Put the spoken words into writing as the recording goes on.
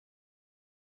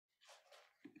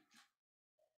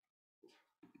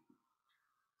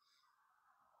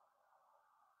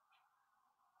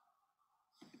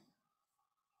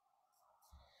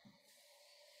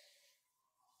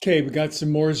Okay, we got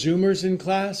some more Zoomers in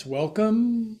class.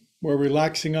 Welcome. We're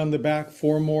relaxing on the back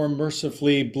 4 more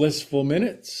mercifully blissful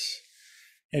minutes.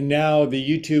 And now the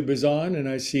YouTube is on and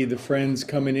I see the friends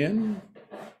coming in.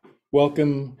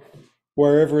 Welcome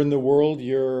wherever in the world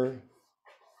you're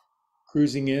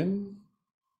cruising in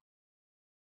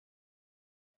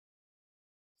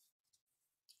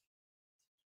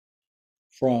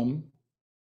from.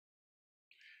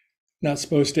 Not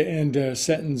supposed to end a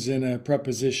sentence in a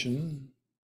preposition.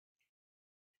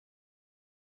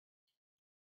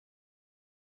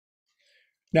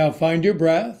 Now find your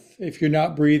breath. If you're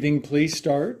not breathing, please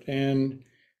start. And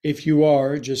if you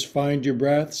are, just find your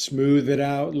breath, smooth it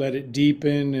out, let it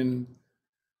deepen and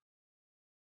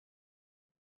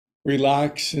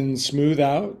relax and smooth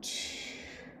out.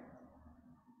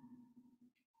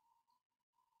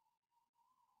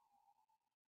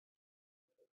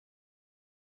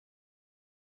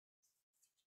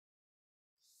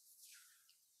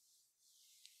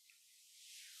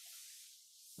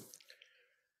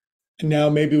 And now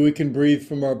maybe we can breathe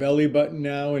from our belly button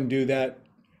now and do that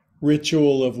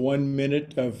ritual of 1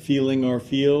 minute of feeling our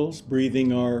feels,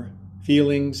 breathing our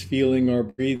feelings, feeling our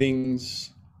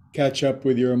breathings, catch up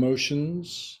with your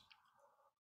emotions.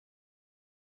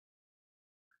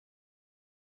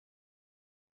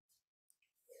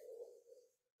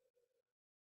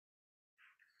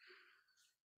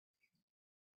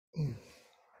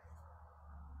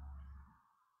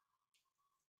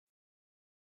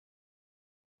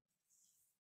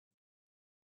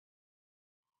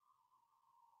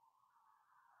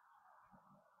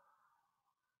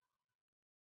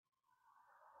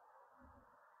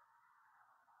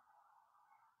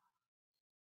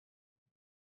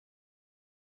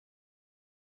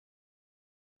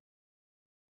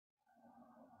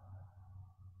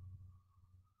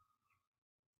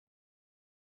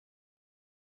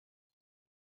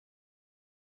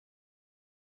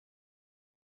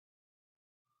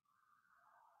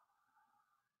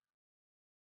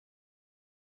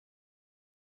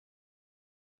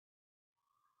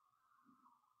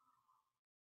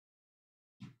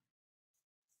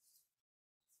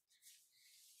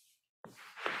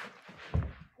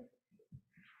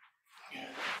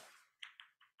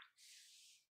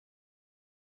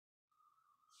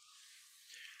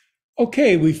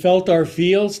 Okay, we felt our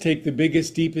feels. Take the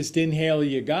biggest, deepest inhale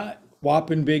you got.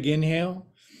 Whopping big inhale.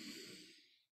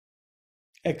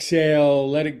 Exhale,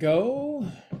 let it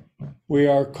go. We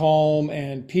are calm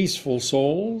and peaceful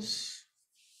souls.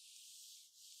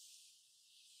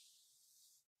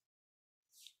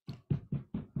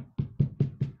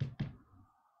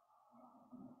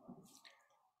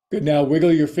 Good. Now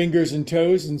wiggle your fingers and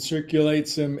toes and circulate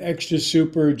some extra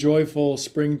super joyful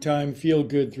springtime feel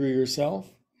good through yourself.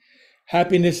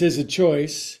 Happiness is a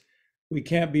choice. We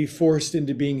can't be forced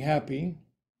into being happy,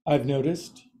 I've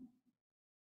noticed.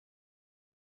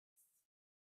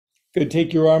 Good.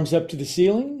 Take your arms up to the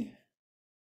ceiling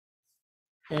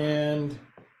and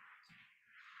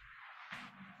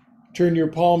turn your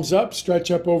palms up,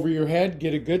 stretch up over your head,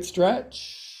 get a good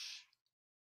stretch.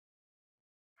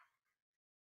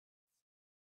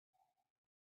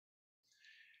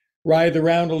 Writhe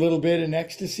around a little bit in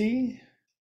ecstasy.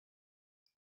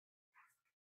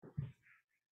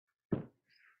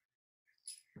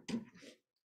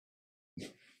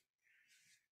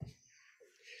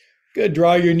 Good.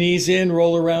 Draw your knees in,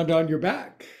 roll around on your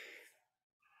back.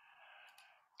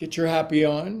 Get your happy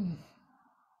on.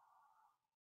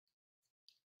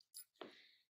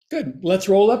 Good. Let's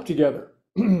roll up together.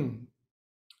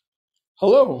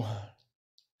 Hello.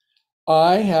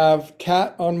 I have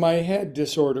cat on my head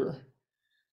disorder.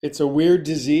 It's a weird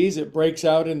disease. It breaks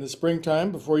out in the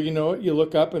springtime. Before you know it, you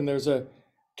look up and there's a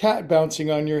cat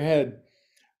bouncing on your head.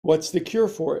 What's the cure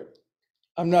for it?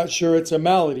 I'm not sure it's a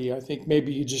malady. I think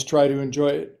maybe you just try to enjoy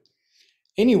it.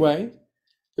 Anyway,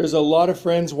 there's a lot of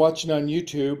friends watching on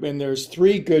YouTube, and there's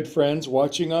 3 good friends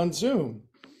watching on Zoom.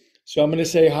 So I'm going to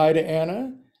say hi to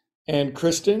Anna and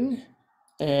Kristen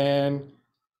and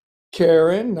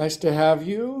Karen. Nice to have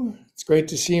you. It's great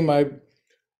to see my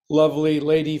lovely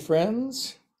lady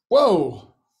friends. Whoa.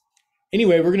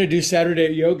 Anyway, we're going to do Saturday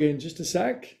at yoga in just a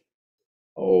sec.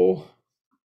 Oh,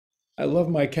 I love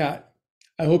my cat.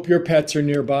 I hope your pets are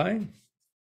nearby.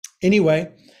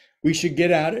 Anyway, we should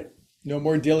get at it. No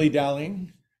more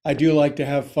dilly-dallying. I do like to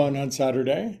have fun on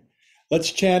Saturday.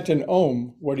 Let's chant an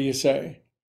Om. What do you say?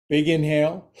 Big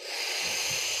inhale.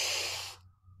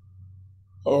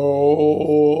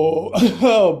 Oh,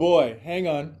 oh boy, hang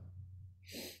on.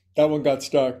 That one got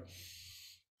stuck.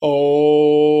 Oh,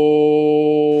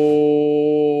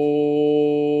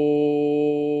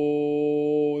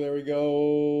 there we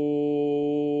go.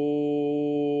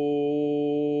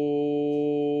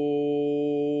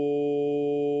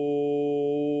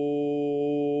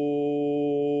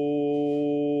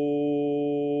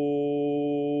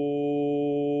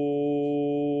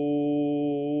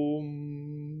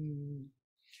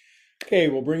 Okay,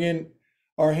 we'll bring in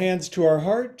our hands to our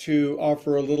heart to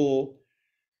offer a little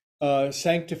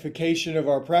sanctification of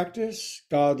our practice.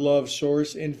 God, love,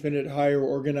 source, infinite, higher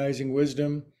organizing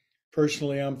wisdom.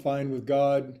 Personally, I'm fine with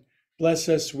God. Bless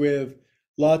us with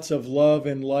lots of love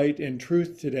and light and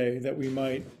truth today, that we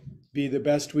might be the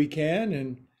best we can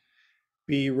and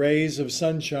be rays of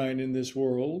sunshine in this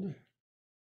world.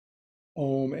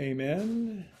 Om,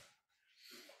 amen.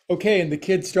 Okay, and the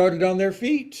kids started on their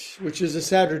feet, which is a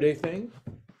Saturday thing.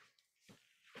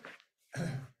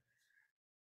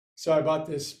 So I bought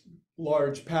this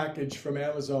large package from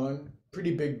Amazon,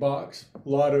 pretty big box, a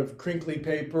lot of crinkly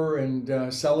paper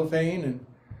and cellophane, and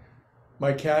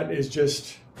my cat is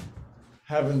just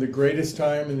having the greatest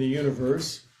time in the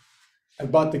universe. I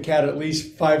bought the cat at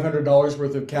least $500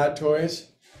 worth of cat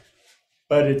toys,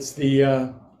 but it's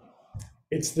the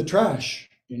trash,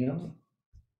 you know.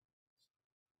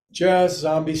 Just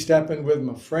zombie stepping with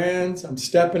my friends. I'm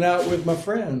stepping out with my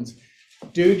friends.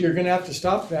 Dude, you're gonna have to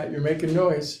stop that. You're making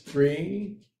noise.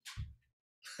 3.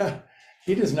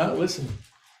 He does not listen.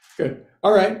 Good.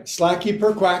 All right, slacky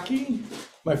per quacky.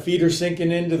 My feet are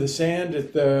sinking into the sand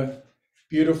at the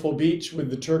beautiful beach with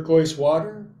the turquoise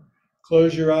water.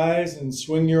 Close your eyes and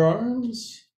swing your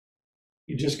arms.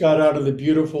 You just got out of the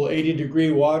beautiful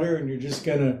 80-degree water, and you're just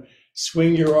gonna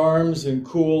swing your arms and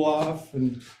cool off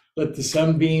and let the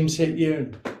sunbeams hit you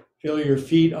and feel your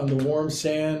feet on the warm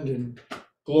sand and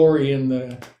glory in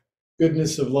the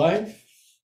goodness of life.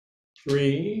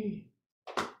 3,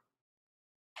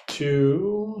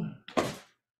 2,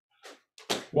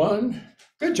 1.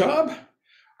 Good job.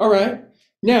 All right.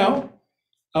 Now,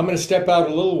 I'm going to step out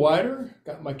a little wider.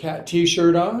 Got my cat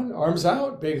t-shirt on, arms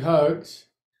out, big hugs.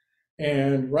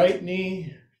 And right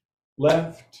knee,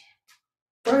 left,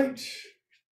 right,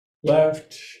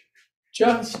 left,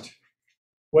 just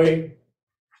waking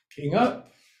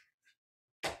up.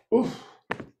 Oof.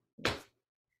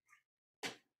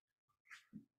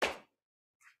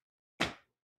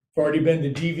 I've already been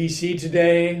to DVC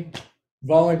today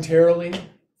voluntarily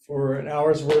for an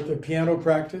hour's worth of piano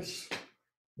practice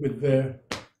with the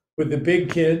big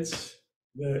kids,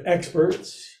 the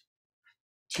experts.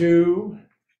 2,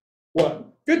 1.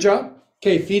 Good job.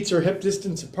 Okay, feet are hip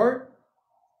distance apart.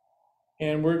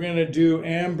 And we're going to do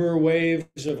amber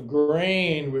waves of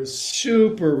grain with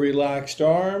super relaxed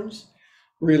arms,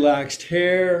 relaxed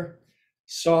hair,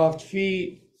 soft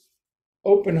feet,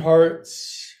 open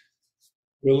hearts,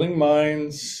 willing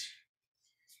minds.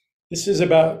 This is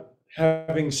about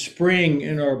having spring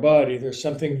in our body. There's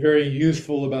something very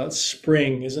youthful about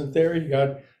spring, isn't there? You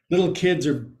got little kids,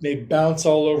 they bounce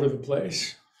all over the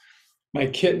place. My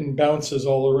kitten bounces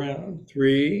all around.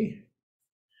 3.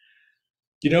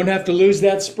 You don't have to lose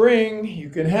that spring.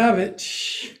 You can have it.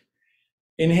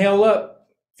 Inhale up,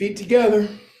 feet together.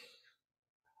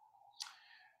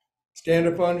 Stand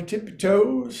up on your tippy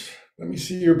toes. Let me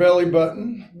see your belly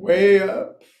button. Way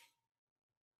up.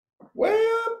 Way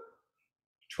up.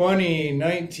 20,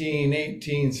 19,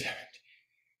 18, 17,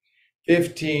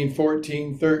 15,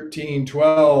 14, 13,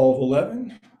 12,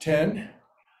 11, 10,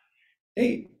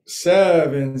 8,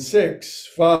 7, 6,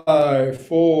 5,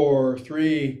 4,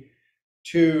 3,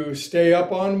 2. Stay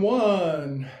up on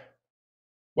 1.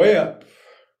 Way up.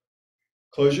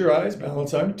 Close your eyes,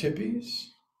 balance on your tippies.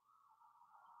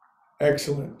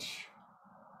 Excellent.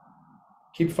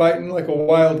 Keep fighting like a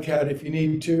wildcat if you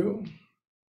need to.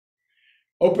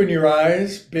 Open your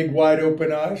eyes, big wide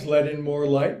open eyes, let in more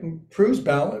light, and cruise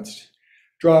balanced.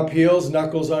 Drop heels,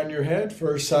 knuckles on your head,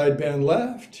 first side bend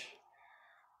left.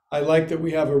 I like that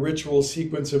we have a ritual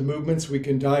sequence of movements we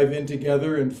can dive in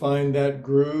together and find that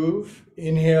groove.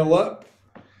 Inhale up.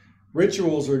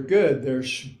 Rituals are good. They're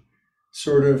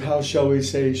sort of, how shall we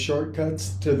say,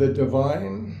 shortcuts to the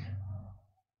divine.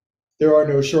 There are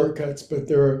no shortcuts, but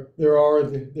there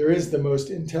is the most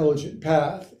intelligent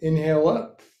path. Inhale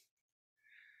up.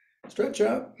 Stretch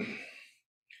up,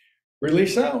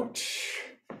 release out.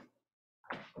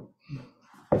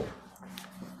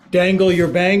 Dangle your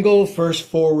bangle, first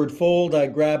forward fold. I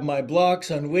grab my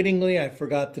blocks unwittingly. I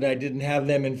forgot that I didn't have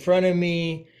them in front of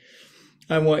me.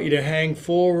 I want you to hang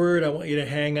forward. I want you to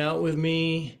hang out with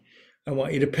me. I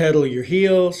want you to pedal your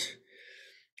heels.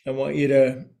 I want you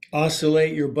to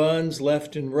oscillate your buns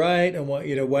left and right. I want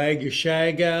you to wag your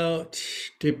shag out,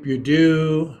 dip your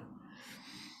do,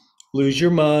 lose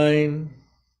your mind.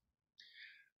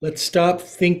 Let's stop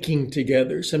thinking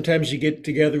together. Sometimes you get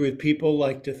together with people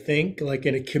like to think, like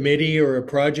in a committee or a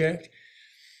project.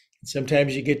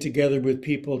 Sometimes you get together with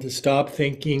people to stop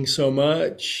thinking so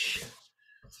much.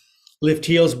 Lift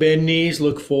heels, bend knees,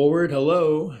 look forward.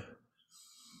 Hello.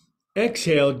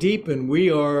 Exhale, deepen. We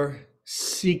are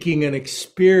seeking an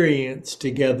experience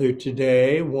together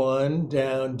today. 1,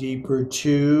 down deeper,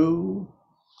 2,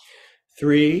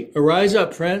 3. Arise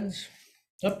up, friends.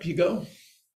 Up you go.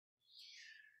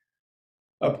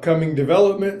 Upcoming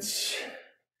developments.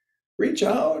 Reach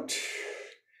out.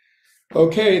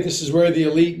 Okay, this is where the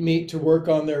elite meet to work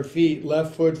on their feet.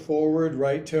 Left foot forward,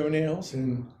 right toenails,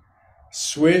 and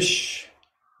swish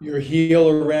your heel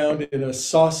around in a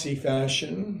saucy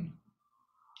fashion.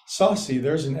 Saucy,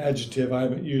 there's an adjective I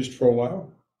haven't used for a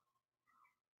while.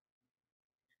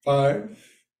 5,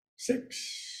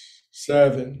 6,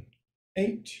 7,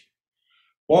 8.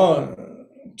 1,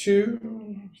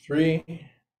 2, 3,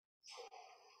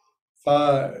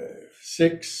 5,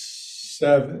 6,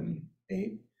 7,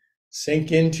 8.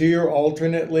 Sink into your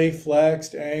alternately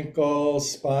flexed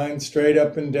ankles, spine straight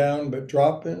up and down, but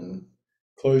dropping.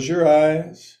 Close your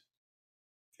eyes.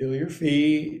 Feel your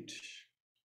feet.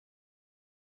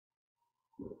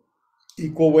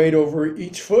 Equal weight over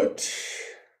each foot,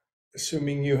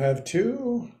 assuming you have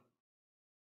 2.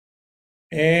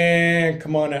 And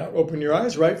come on out. Open your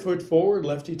eyes. Right foot forward,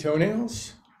 lefty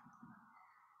toenails.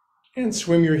 And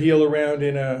swim your heel around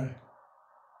in a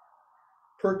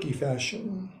perky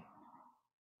fashion.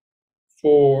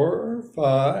 4,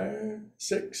 5,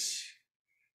 6,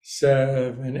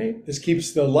 7, 8. This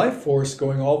keeps the life force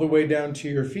going all the way down to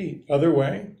your feet. Other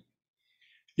way.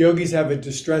 Yogis have a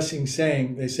distressing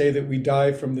saying. They say that we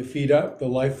die from the feet up. The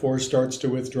life force starts to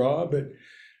withdraw, but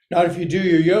not if you do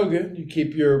your yoga. You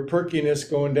keep your perkiness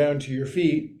going down to your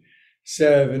feet.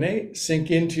 7, 8. Sink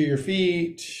into your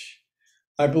feet.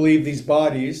 I believe these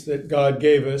bodies that God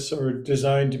gave us are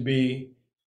designed to be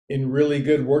in really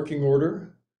good working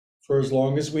order for as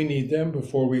long as we need them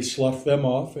before we slough them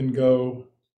off and go,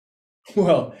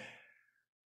 well,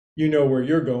 you know where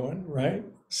you're going, right?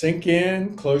 Sink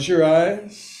in, close your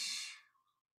eyes.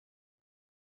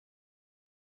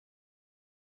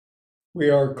 We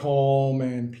are calm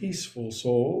and peaceful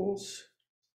souls.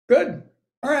 Good.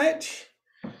 All right.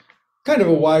 Kind of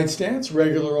a wide stance,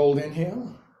 regular old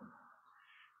inhale.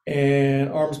 And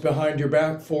arms behind your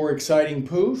back, 4 exciting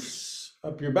poofs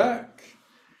up your back,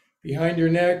 behind your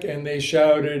neck, and they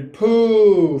shouted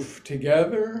poof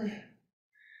together.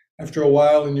 After a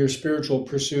while in your spiritual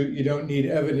pursuit, you don't need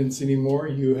evidence anymore.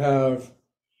 You have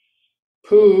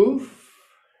poof.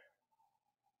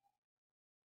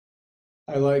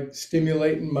 I like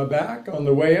stimulating my back on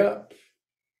the way up.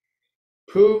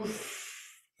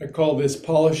 Poof. I call this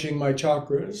polishing my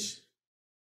chakras.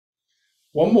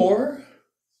 One more.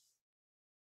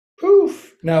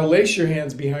 Poof. Now lace your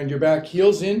hands behind your back,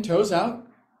 heels in, toes out,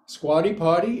 squatty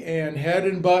potty, and head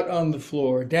and butt on the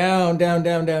floor. Down, down,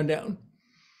 down, down, down.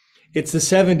 It's the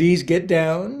 70s. Get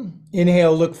down.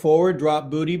 Inhale, look forward, drop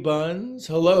booty buns.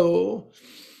 Hello.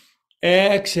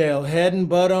 Exhale, head and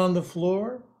butt on the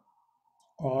floor.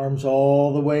 Arms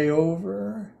all the way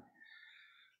over.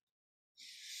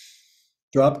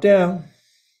 Drop down.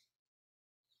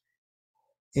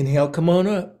 Inhale, come on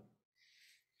up.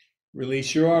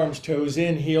 Release your arms, toes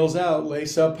in, heels out,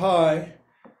 lace up high.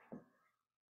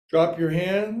 Drop your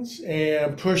hands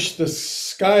and push the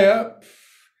sky up.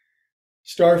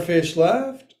 Starfish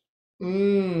left.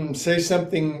 Say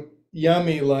something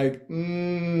yummy like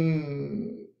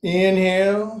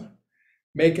Inhale.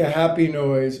 Make a happy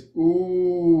noise.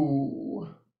 Ooh.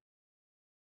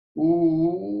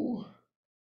 Ooh.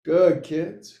 Good,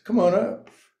 kids. Come on up.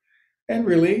 And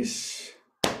release.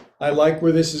 I like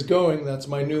where this is going. That's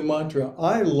my new mantra.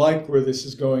 I like where this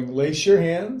is going. Lace your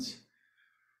hands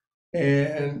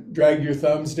and drag your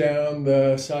thumbs down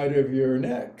the side of your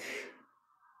neck.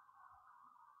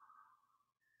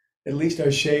 At least I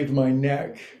shaved my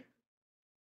neck.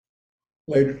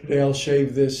 Later today, I'll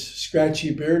shave this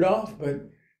scratchy beard off, but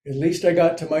at least I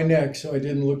got to my neck so I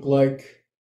didn't look like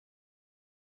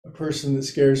a person that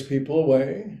scares people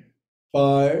away.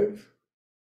 5,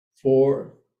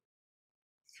 4,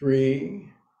 3,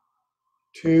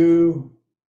 2,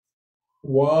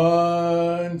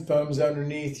 1. Thumbs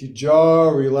underneath your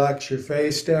jaw. Relax your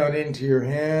face down into your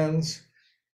hands.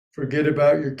 Forget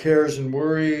about your cares and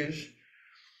worries.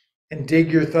 And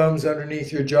dig your thumbs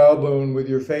underneath your jawbone with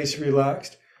your face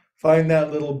relaxed. Find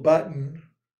that little button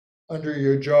under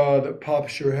your jaw that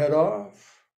pops your head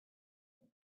off.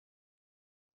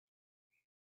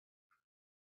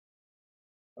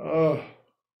 Oh,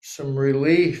 some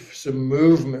relief, some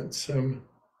movement, some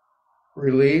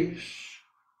release.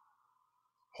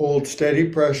 Hold steady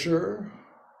pressure.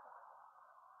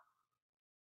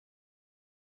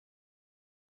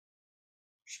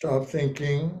 Stop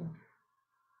thinking.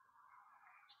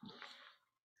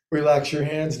 Relax your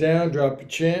hands down, drop your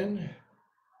chin.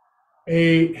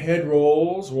 8 head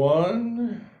rolls.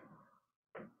 1,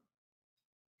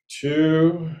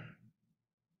 2,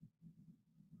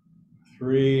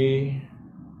 3.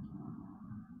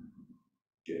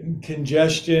 Getting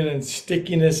congestion and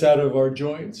stickiness out of our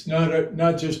joints,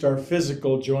 not just our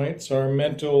physical joints, our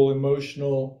mental,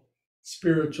 emotional,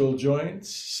 spiritual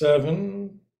joints.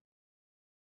 7,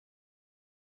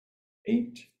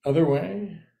 8. Other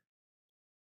way.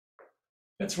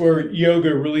 That's where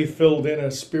yoga really filled in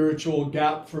a spiritual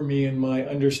gap for me in my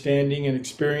understanding and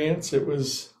experience.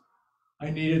 I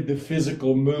needed the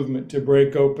physical movement to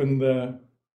break open the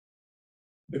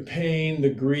pain,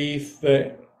 the grief,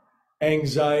 the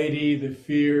anxiety, the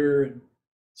fear, and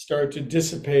start to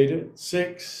dissipate it.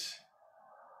 6,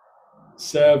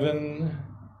 7,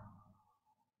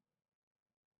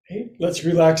 8. Let's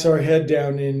relax our head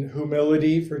down in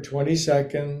humility for 20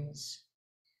 seconds.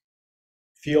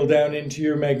 Feel down into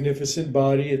your magnificent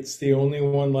body. It's the only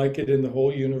one like it in the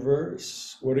whole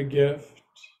universe. What a gift.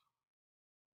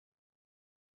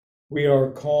 We are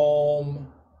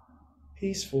calm,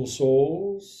 peaceful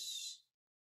souls.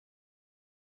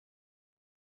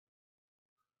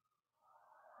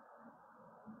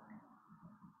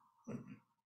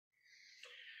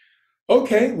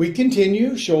 Okay, we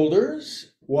continue.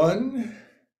 Shoulders. 1.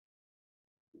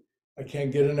 I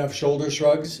can't get enough shoulder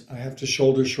shrugs. I have to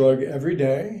shoulder shrug every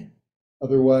day.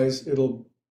 Otherwise, it'll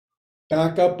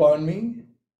back up on me.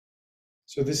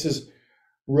 So this is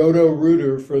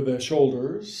roto-rooter for the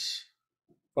shoulders.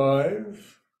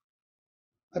 5.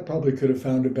 I probably could have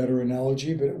found a better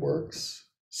analogy, but it works.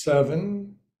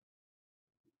 7,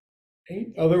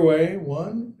 8. Other way.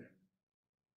 1.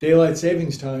 Daylight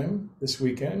savings time this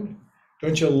weekend.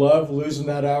 Don't you love losing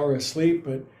that hour of sleep?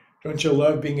 But don't you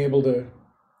love being able to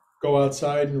go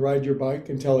outside and ride your bike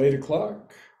until 8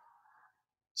 o'clock?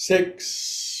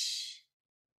 6,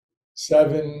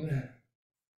 7,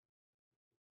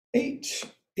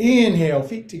 8. Inhale,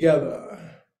 feet together.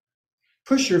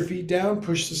 Push your feet down,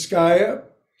 push the sky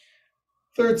up.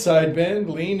 Third side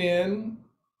bend, lean in.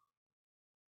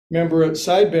 Remember,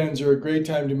 side bends are a great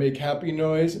time to make happy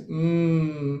noise.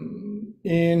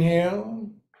 Inhale.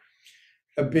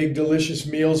 A big, delicious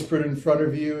meal is put in front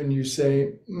of you, and you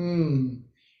say,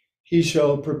 He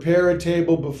shall prepare a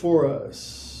table before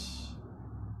us.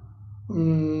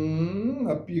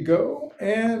 Up you go.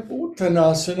 And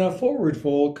Uttanasana, forward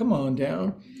fold. Come on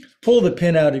down. Pull the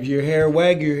pin out of your hair.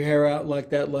 Wag your hair out like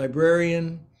that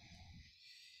librarian.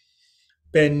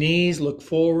 Bend knees, look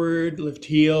forward, lift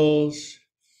heels.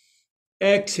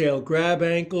 Exhale, grab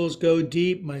ankles, go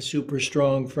deep, my super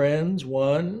strong friends.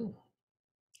 1,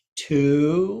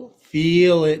 2,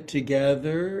 feel it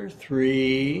together.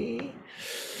 3.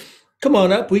 Come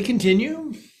on up, we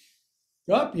continue.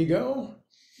 Up you go.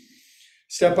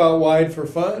 Step out wide for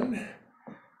fun.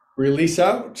 Release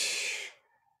out.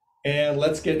 And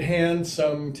let's get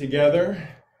handsome together.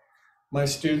 My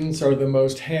students are the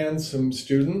most handsome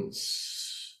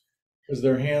students because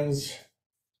their hands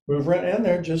move around and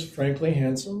they're just frankly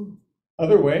handsome.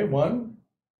 Other way. 1,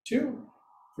 2,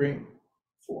 3,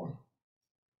 4,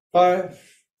 5,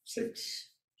 6,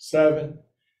 7,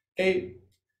 8.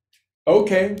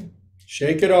 Okay,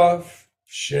 shake it off.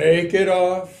 Shake it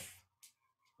off.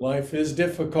 Life is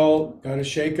difficult. Got to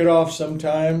shake it off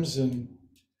sometimes and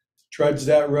trudge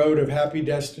that road of happy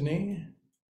destiny.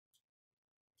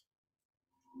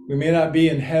 We may not be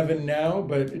in heaven now,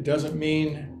 but it doesn't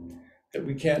mean that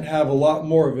we can't have a lot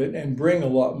more of it and bring a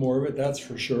lot more of it, that's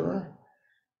for sure.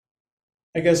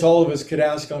 I guess all of us could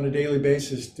ask on a daily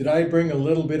basis, did I bring a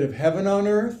little bit of heaven on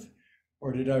earth,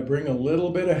 or did I bring a little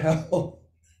bit of hell?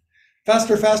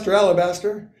 Faster, faster,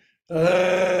 alabaster.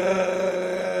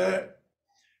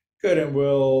 Good, and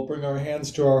we'll bring our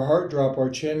hands to our heart, drop our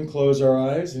chin, close our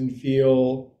eyes, and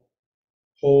feel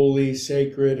holy,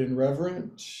 sacred, and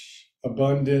reverent,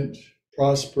 abundant,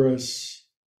 prosperous,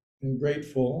 and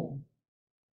grateful.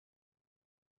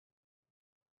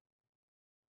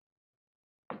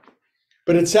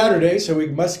 But it's Saturday, so we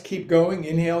must keep going.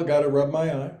 Inhale, gotta rub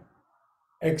my eye.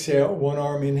 Exhale, one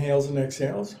arm inhales and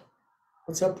exhales.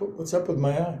 What's up with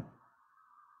my eye?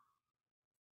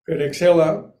 Good, exhale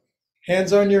out.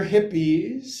 Hands on your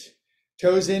hippies,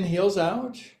 toes in, heels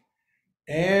out,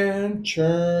 and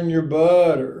churn your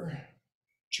butt or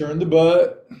churn the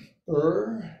butt.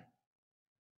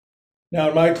 Now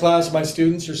in my class, my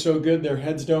students are so good, their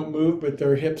heads don't move, but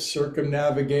their hips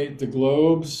circumnavigate the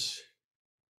globes.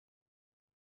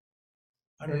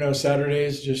 I don't know,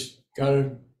 Saturdays, just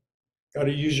gotta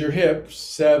use your hips.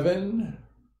 7,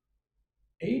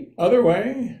 8, other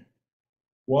way.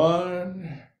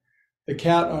 1. The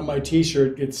cat on my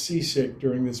t-shirt gets seasick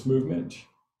during this movement.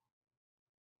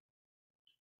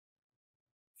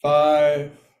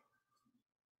 5,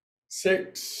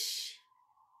 6,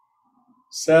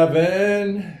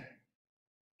 7.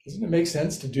 Doesn't it make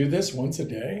sense to do this once a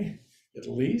day, at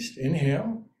least?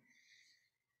 Inhale.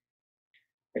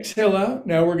 Exhale out.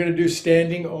 Now we're going to do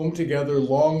standing Om together,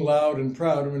 long, loud, and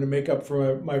proud. I'm going to make up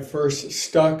for my first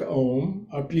stuck Om.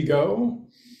 Up you go.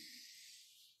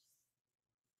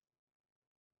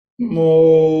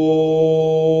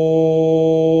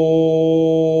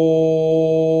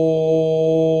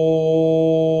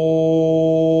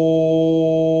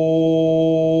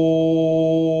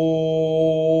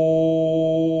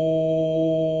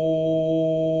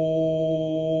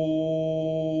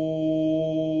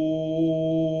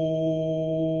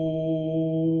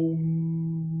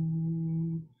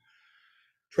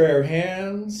 Prayer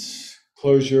hands,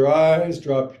 close your eyes,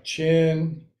 drop your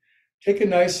chin. Take a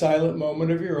nice silent moment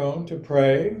of your own to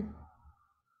pray.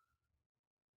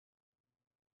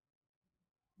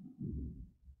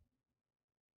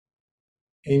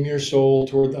 Aim your soul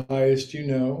toward the highest you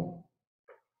know.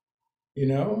 You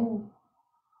know?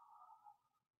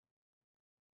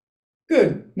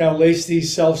 Good. Now lace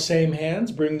these self-same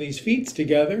hands, bring these feet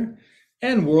together,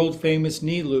 and world-famous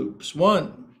knee loops.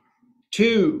 1,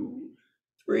 2,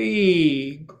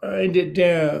 3, grind it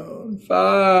down.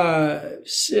 5,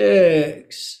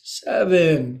 6,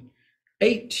 7,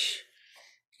 8.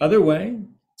 Other way.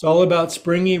 It's all about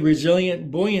springy,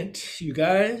 resilient, buoyant, you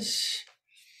guys.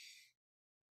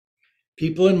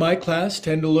 People in my class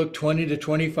tend to look 20 to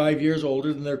 25 years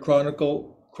older than their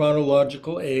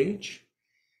chronological age.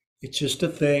 It's just a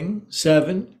thing.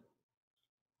 7,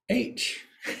 8.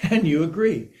 And you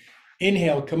agree.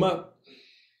 Inhale, come up.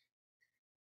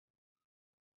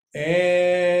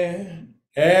 And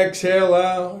exhale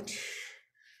out.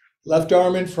 Left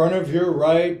arm in front of your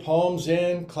right, palms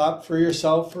in. Clap for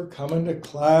yourself for coming to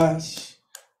class,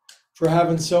 for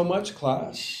having so much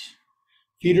class.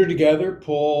 Feet are together,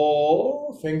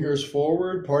 pull, fingers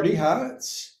forward, party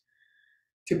hats.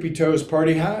 Tippy toes,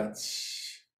 party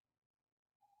hats.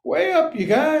 Way up, you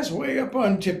guys, way up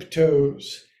on tippy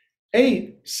toes.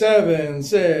 8, 7,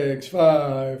 6,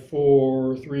 5,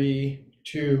 4, 3,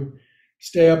 2.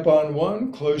 Stay up on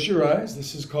 1, close your eyes.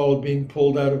 This is called being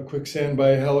pulled out of quicksand by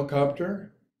a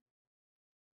helicopter.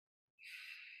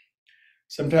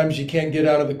 Sometimes you can't get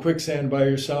out of the quicksand by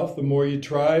yourself. The more you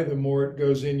try, the more it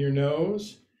goes in your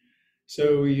nose.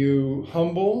 So you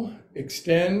humble,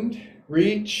 extend,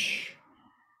 reach,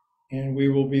 and we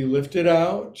will be lifted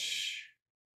out.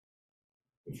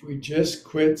 If we just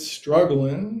quit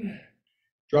struggling,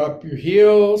 drop your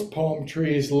heels, palm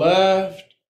trees left.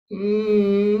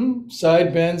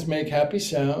 Side bends make happy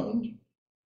sound.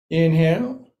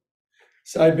 Inhale.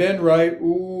 Side bend right.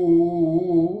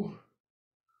 Ooh.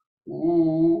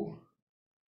 Ooh.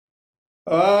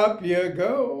 Up you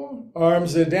go.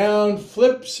 Arms are down.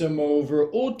 Flips them over.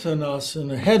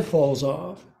 Uttanasana. Head falls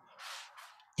off.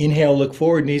 Inhale, look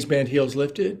forward. Knees bent, heels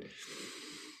lifted.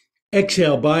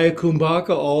 Exhale, Baya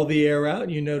Kumbhaka, all the air out.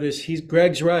 You notice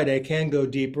Greg's right. I can go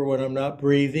deeper when I'm not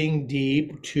breathing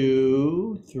deep.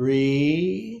 2,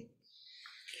 3.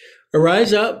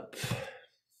 Arise up.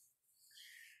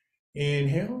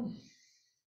 Inhale.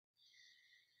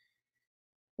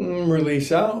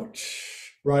 Release out.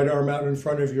 Right arm out in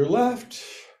front of your left.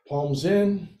 Palms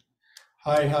in.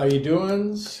 Hi, how you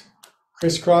doings?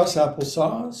 Crisscross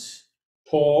applesauce.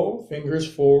 Pull, fingers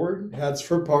forward. Hats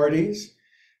for parties.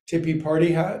 Tippy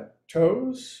party hat,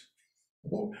 toes,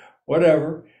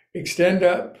 whatever. Extend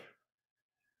up,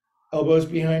 elbows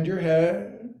behind your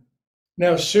head.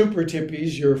 Now super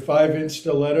tippies, your 5-inch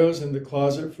stilettos in the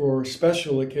closet for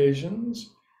special occasions.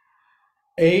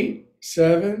 8,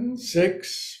 7,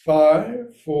 6,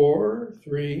 5, 4,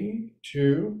 3,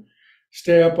 2.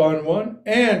 Stay up on 1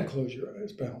 and close your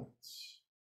eyes, balance.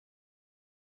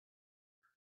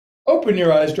 Open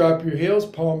your eyes, drop your heels,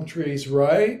 palm trees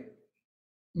right.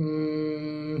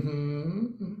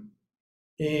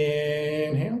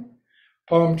 Inhale.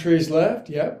 Palm trees left.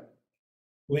 Yep.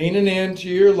 Leaning into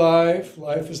your life.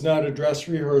 Life is not a dress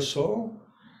rehearsal.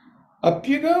 Up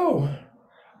you go.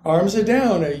 Arms are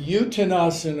down. A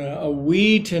Uttanasana, a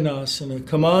Vitanasana.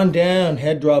 Come on down.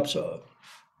 Head drops off.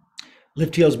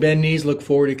 Lift heels, bend knees. Look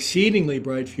forward. Exceedingly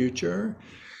bright future.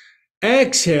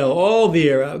 Exhale, all the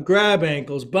air out. Grab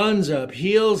ankles, buns up,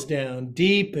 heels down,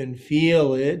 deep and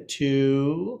feel it.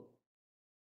 2,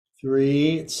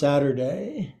 3, it's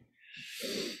Saturday.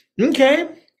 Okay,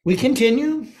 we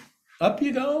continue. Up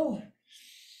you go.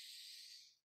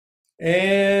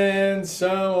 And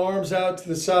some arms out to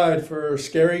the side for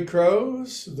scary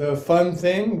crows. The fun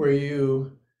thing where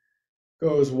you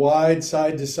go as wide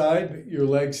side to side, but your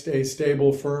legs stay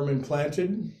stable, firm, and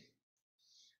planted.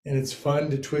 And it's fun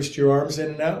to twist your arms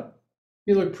in and out.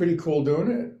 You look pretty cool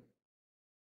doing it.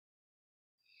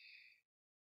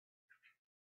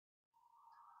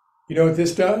 You know what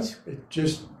this does? It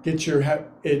just gets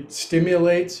it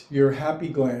stimulates your happy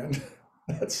gland.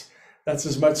 That's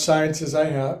as much science as I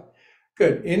have.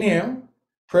 Good. Inhale,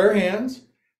 prayer hands.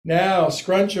 Now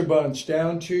scrunch a bunch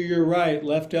down to your right,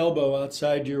 left elbow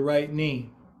outside your right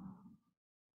knee.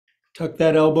 Tuck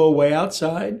that elbow way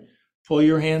outside. Pull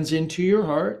your hands into your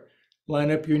heart.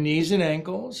 Line up your knees and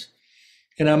ankles.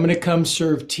 And I'm going to come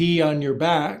serve tea on your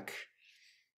back.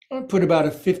 I'm going to put about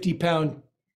a 50-pound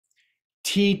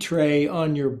tea tray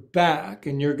on your back,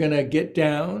 and you're going to get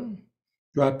down,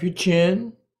 drop your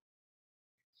chin,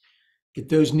 get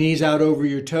those knees out over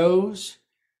your toes,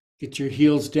 get your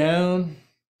heels down,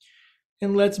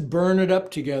 and let's burn it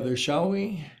up together, shall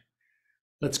we?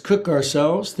 Let's cook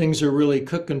ourselves. Things are really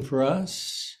cooking for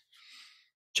us.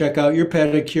 Check out your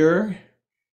pedicure.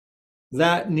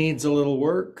 That needs a little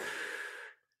work.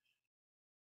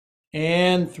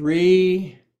 And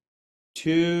 3,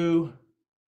 2,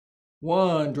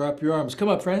 1. Drop your arms. Come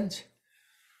up, friends.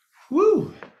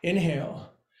 Woo!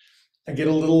 Inhale. I get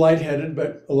a little lightheaded,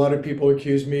 but a lot of people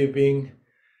accuse me of being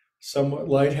somewhat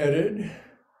lightheaded.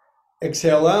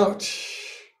 Exhale out.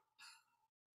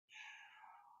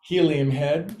 Helium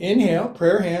head. Inhale,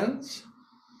 prayer hands.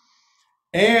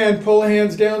 And pull the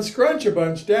hands down, scrunch a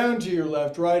bunch down to your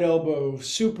left, right elbow,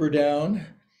 super down.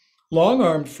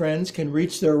 Long-armed friends can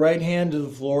reach their right hand to the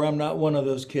floor. I'm not one of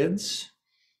those kids.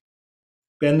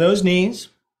 Bend those knees,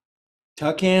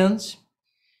 tuck hands,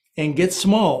 and get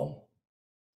small.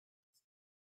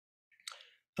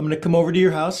 I'm going to come over to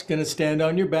your house, going to stand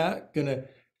on your back, going to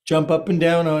jump up and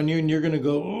down on you, and you're going to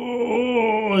go,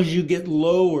 oh, as you get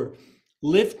lower.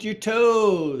 Lift your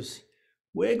toes,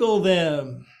 wiggle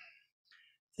them.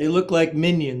 They look like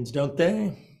minions, don't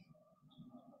they?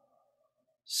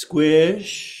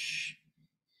 Squish.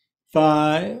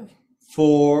 5,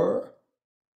 4,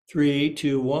 3,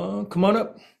 2, 1. Come on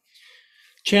up.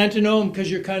 Chant an Om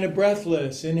because you're kind of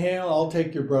breathless. Inhale, I'll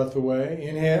take your breath away.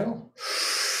 Inhale.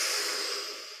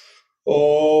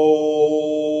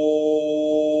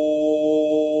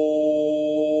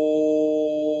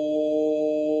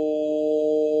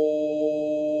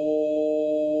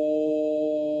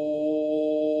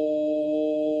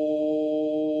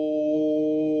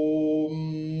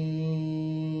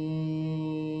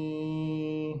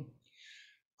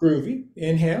 Groovy.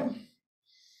 Inhale.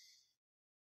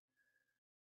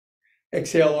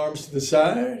 Exhale, arms to the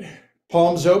side.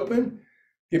 Palms open.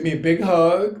 Give me a big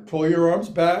hug. Pull your arms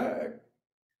back.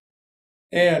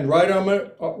 And right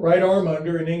arm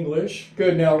under in English.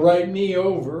 Good. Now right knee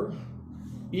over.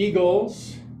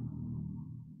 Eagles.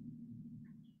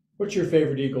 What's your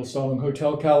favorite Eagles song?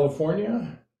 Hotel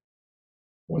California?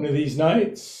 One of these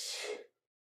nights.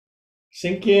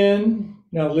 Sink in.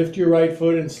 Now lift your right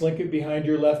foot and slink it behind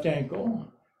your left ankle,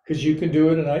 because you can do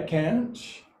it and I can't.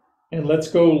 And let's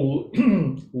go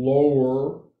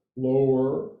lower,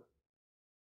 lower.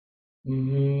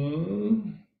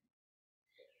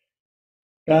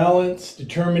 Balance,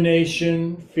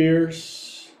 determination,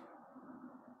 fierce,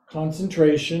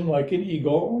 concentration like an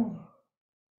eagle.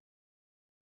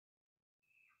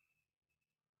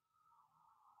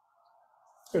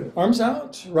 Good. Arms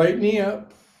out, right knee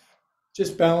up.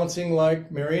 Just balancing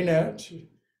like marionette.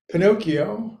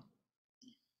 Pinocchio.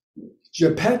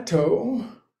 Geppetto.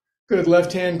 Good.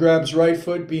 Left hand grabs right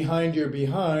foot behind your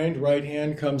behind. Right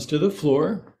hand comes to the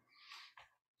floor.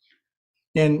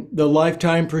 And the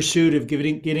lifetime pursuit of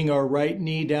getting our right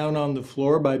knee down on the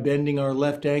floor by bending our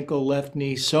left ankle, left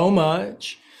knee so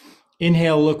much.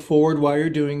 Inhale, look forward while you're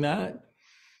doing that.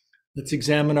 Let's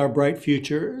examine our bright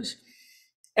futures.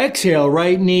 Exhale,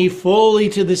 right knee fully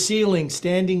to the ceiling,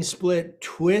 standing split.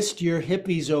 Twist your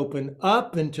hippies open,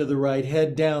 up and to the right,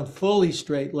 head down, fully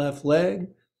straight left leg.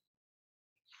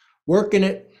 Working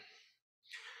it.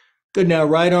 Good, now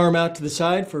right arm out to the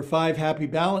side for 5 happy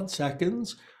balance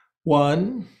seconds.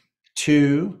 1,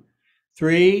 2,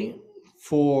 3,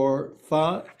 4,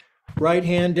 5. Right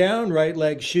hand down, right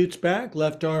leg shoots back,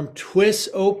 left arm twists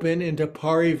open into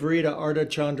Parivrita Ardha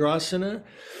Chandrasana.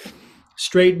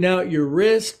 Straighten out your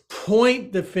wrist,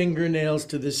 point the fingernails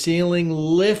to the ceiling,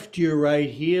 lift your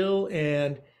right heel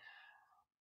and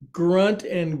grunt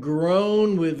and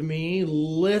groan with me.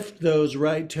 Lift those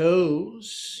right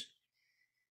toes,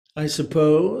 I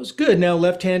suppose. Good, now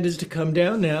left hand is to come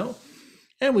down now.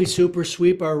 And we super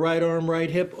sweep our right arm,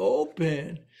 right hip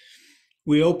open.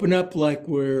 We open up like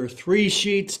we're 3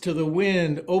 sheets to the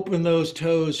wind. Open those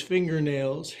toes,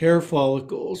 fingernails, hair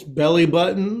follicles, belly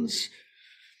buttons.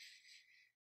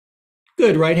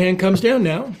 Good, right hand comes down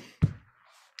now.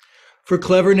 For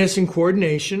cleverness and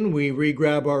coordination, we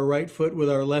re-grab our right foot with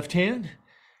our left hand,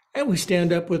 and we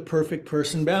stand up with perfect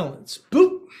person balance.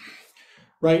 Boop!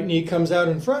 Right knee comes out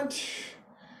in front,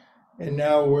 and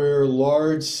now we're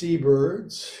large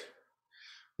seabirds.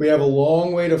 We have a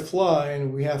long way to fly,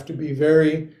 and we have to be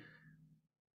very,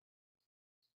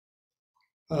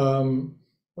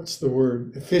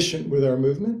 efficient with our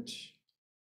movement.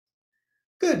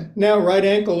 Good. Now right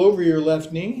ankle over your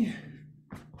left knee.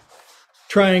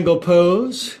 Triangle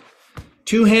pose.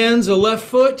 Two hands, a left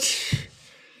foot.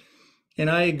 And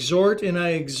I exhort and I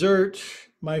exert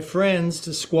my friends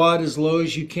to squat as low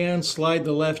as you can. Slide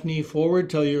the left knee forward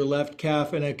till your left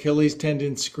calf and Achilles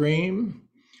tendon scream.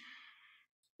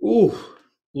 Ooh,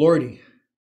 Lordy.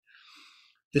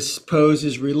 This pose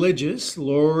is religious.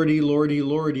 Lordy, Lordy,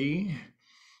 Lordy.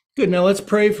 Good. Now let's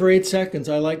pray for 8 seconds.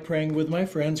 I like praying with my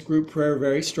friends. Group prayer,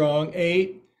 very strong.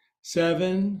 8,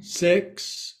 7,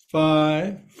 6,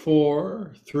 5,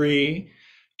 4, 3,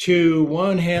 2,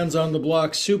 1. Hands on the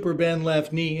block. Super bend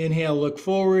left knee. Inhale, look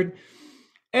forward.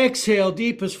 Exhale,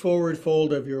 deepest forward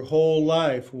fold of your whole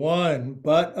life. 1,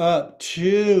 butt up.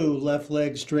 2, left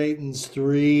leg straightens.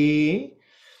 3.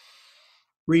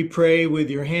 Repray with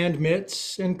your hand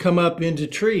mitts and come up into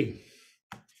tree.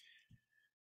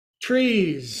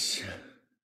 Trees.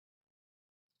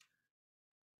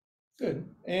 Good.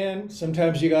 And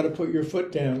sometimes you got to put your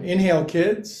foot down. Inhale,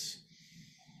 kids.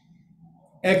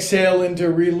 Exhale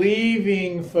into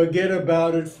relieving, forget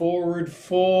about it, forward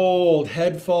fold.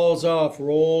 Head falls off,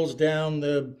 rolls down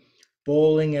the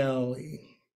bowling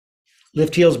alley.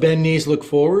 Lift heels, bend knees, look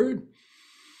forward.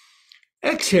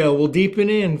 Exhale, we'll deepen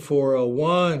in for a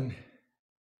 1,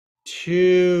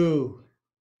 2,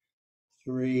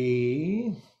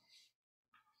 3.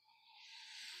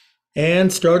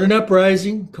 And start an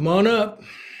uprising. Come on up.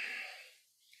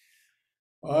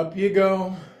 Up you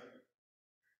go.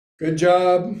 Good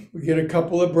job. We get a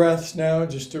couple of breaths now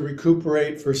just to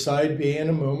recuperate for side B in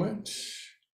a moment.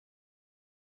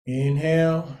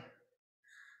 Inhale.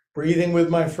 Breathing with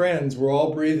my friends. We're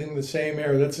all breathing the same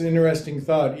air. That's an interesting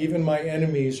thought. Even my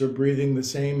enemies are breathing the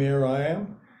same air I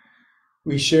am.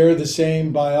 We share the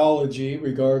same biology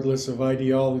regardless of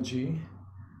ideology.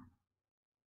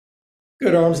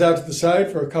 Good. Arms out to the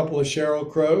side for a couple of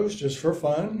Sheryl Crows just for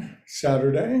fun.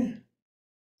 Saturday.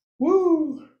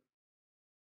 Woo!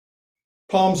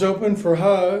 Palms open for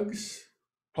hugs.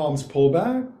 Palms pull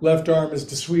back. Left arm is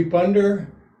to sweep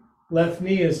under. Left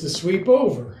knee is to sweep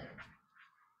over.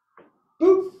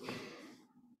 Boop.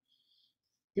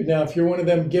 Good. Now, if you're one of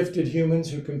them gifted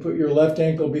humans who can put your left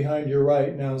ankle behind your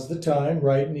right, now's the time.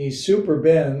 Right knee super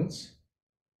bends.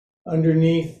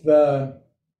 Underneath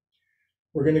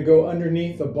we're going to go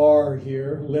underneath the bar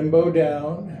here. Limbo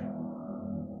down.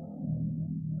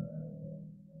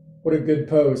 What a good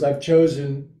pose. I've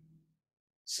chosen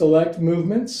select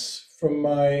movements from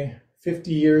my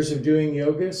 50 years of doing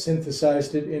yoga,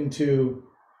 synthesized it into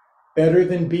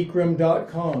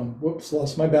betterthanbikram.com. Whoops,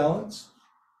 lost my balance.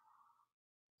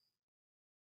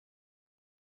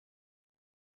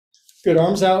 Good,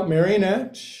 arms out,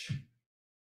 marionette.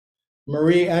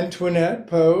 Marie Antoinette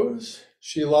pose.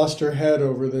 She lost her head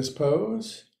over this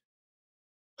pose.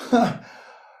 I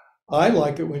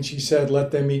like it when she said, let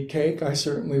them eat cake. I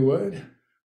certainly would.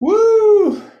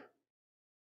 Woo!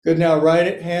 Good, now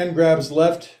right hand grabs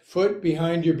left foot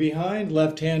behind your behind.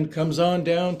 Left hand comes on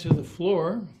down to the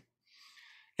floor.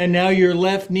 And now your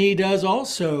left knee does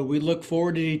also. We look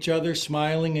forward at each other,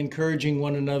 smiling, encouraging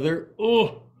one another.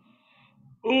 Oh,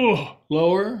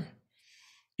 lower.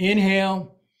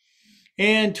 Inhale.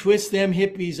 And twist them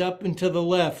hippies up and to the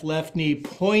left. Left knee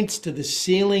points to the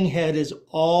ceiling. Head is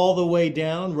all the way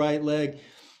down. Right leg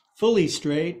fully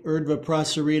straight. Urdhva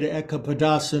Prasarita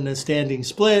Ekapadasana, standing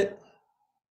split.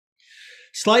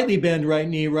 Slightly bend right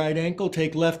knee, right ankle.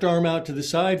 Take left arm out to the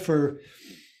side for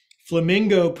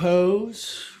flamingo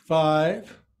pose.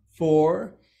 5,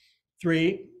 4,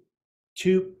 3,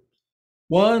 2,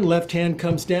 1. Left hand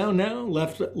comes down now.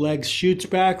 Left leg shoots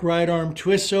back. Right arm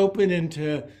twists open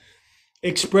into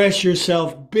express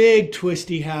yourself. Big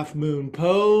twisty half moon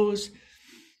pose.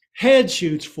 Head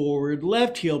shoots forward.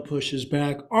 Left heel pushes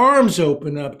back. Arms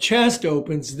open up. Chest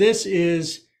opens. This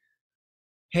is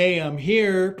hey, I'm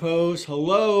here pose.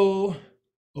 Hello.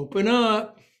 Open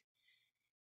up.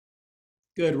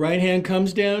 Good. Right hand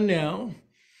comes down now.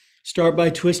 Start by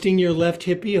twisting your left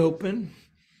hippie open.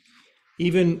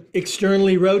 Even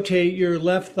externally rotate your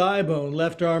left thigh bone.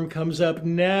 Left arm comes up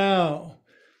now.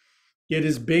 Get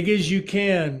as big as you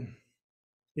can.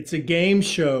 It's a game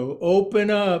show. Open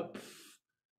up.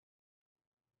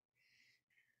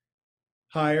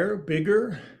 Higher,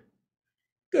 bigger.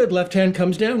 Good. Left hand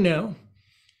comes down now.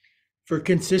 For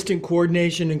consistent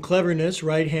coordination and cleverness,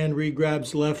 right hand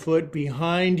re-grabs left foot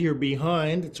behind your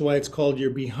behind. That's why it's called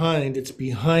your behind. It's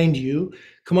behind you.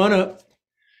 Come on up.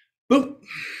 Boop.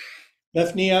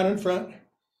 Left knee out in front.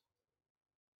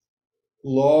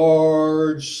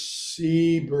 Large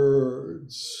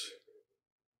seabirds.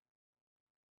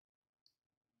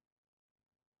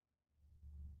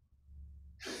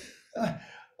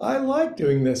 I like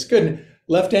doing this. Good.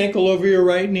 Left ankle over your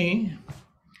right knee.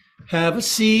 Have a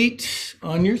seat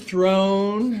on your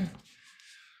throne.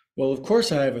 Well, of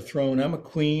course I have a throne. I'm a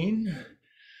queen.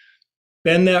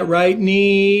 Bend that right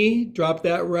knee. Drop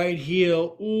that right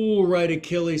heel. Ooh, right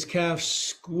Achilles calf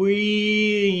squirming.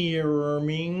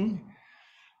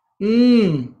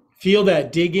 Feel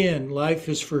that. Dig in. Life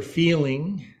is for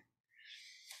feeling.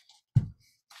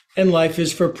 And life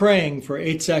is for praying for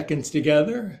 8 seconds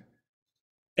together.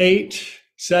 8,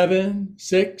 7,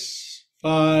 6,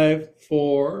 5,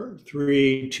 4,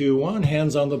 3, 2, 1.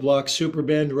 Hands on the block, super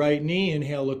bend, right knee.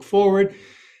 Inhale, look forward.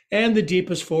 And the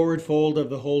deepest forward fold of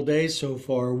the whole day so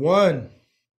far. 1,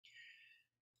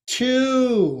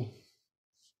 2,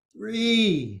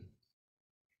 3.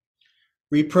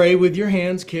 Repray with your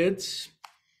hands, kids.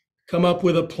 Come up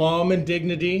with aplomb and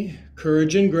dignity,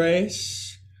 courage and grace.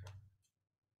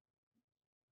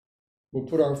 We'll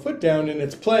put our foot down in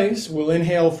its place. We'll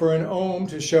inhale for an Om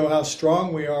to show how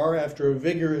strong we are after a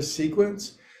vigorous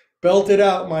sequence. Belt it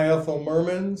out, my Ethel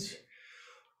Mermans.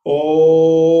 Oh,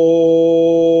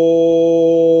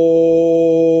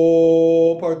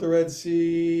 part the Red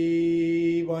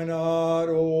Sea. Why not?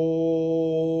 Oh,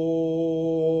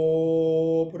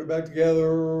 put it back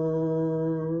together.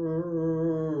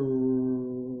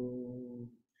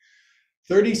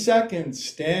 30 seconds,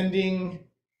 standing,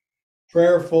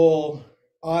 prayerful,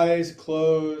 eyes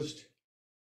closed,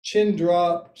 chin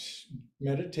dropped,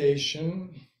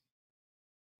 meditation,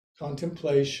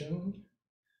 contemplation.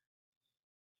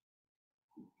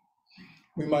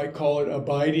 We might call it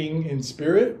abiding in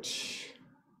spirit.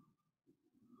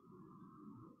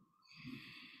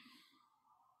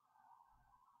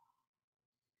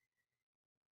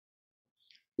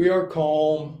 We are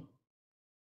calm,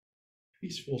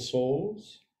 peaceful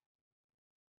souls.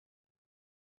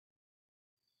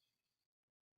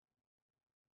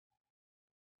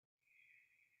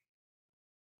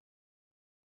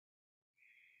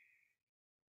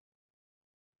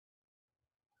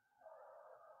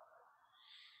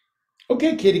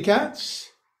 Okay, kitty cats.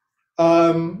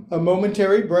 A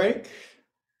momentary break.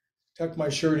 Tuck my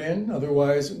shirt in.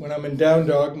 Otherwise, when I'm in down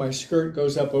dog, my skirt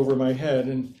goes up over my head,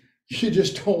 and you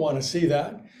just don't want to see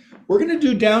that. We're going to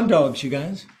do down dogs, you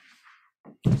guys.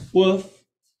 Woof.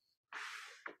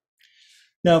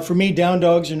 Now, for me, down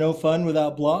dogs are no fun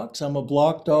without blocks. I'm a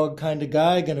block dog kind of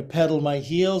guy. Going to pedal my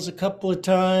heels a couple of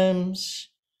times.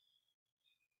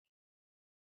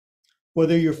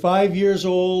 Whether you're 5 years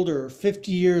old or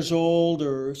 50 years old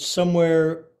or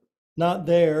somewhere not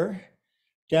there,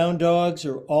 down dogs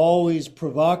are always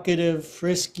provocative,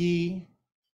 frisky.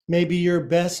 Maybe you're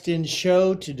best in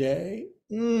show today.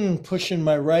 Pushing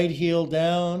my right heel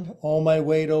down, all my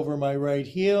weight over my right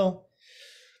heel,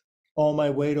 all my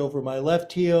weight over my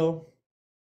left heel.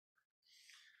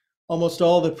 Almost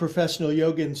all the professional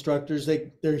yoga instructors,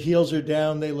 their heels are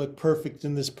down. They look perfect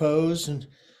in this pose. And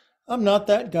I'm not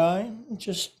that guy.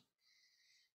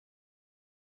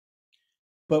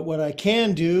 But what I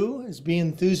can do is be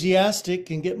enthusiastic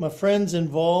and get my friends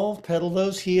involved, pedal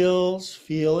those heels,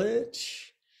 feel it.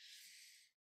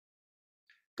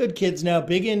 Good kids, now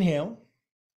big inhale.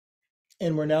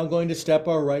 And we're now going to step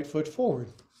our right foot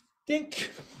forward.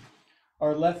 Dink.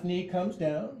 Our left knee comes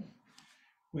down.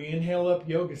 We inhale up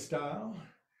yoga style.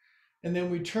 And then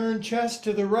we turn chest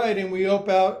to the right and we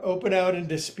open out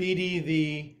into Speedy,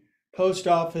 the post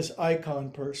office icon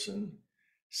person.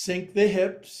 Sink the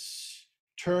hips,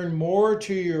 turn more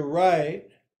to your right.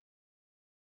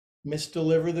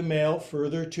 Misdeliver the mail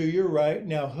further to your right.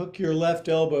 Now hook your left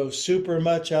elbow super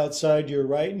much outside your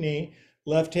right knee.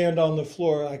 Left hand on the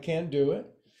floor. I can't do it.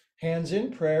 Hands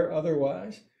in prayer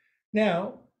otherwise.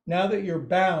 Now that you're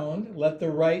bound, let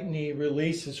the right knee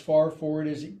release as far forward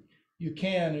as you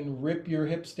can and rip your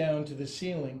hips down to the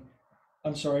ceiling.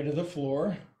 To the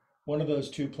floor. One of those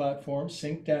two platforms.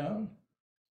 Sink down.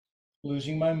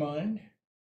 Losing my mind.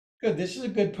 Good. This is a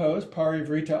good pose.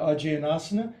 Parivrita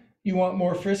Ajjanasana. You want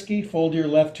more frisky? Fold your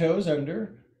left toes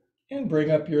under and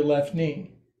bring up your left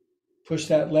knee. Push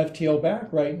that left heel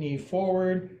back, right knee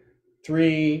forward.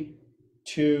 3,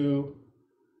 2,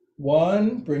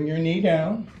 1. Bring your knee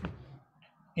down.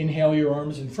 Inhale your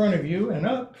arms in front of you and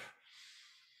up.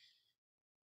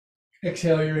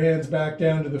 Exhale your hands back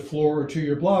down to the floor or to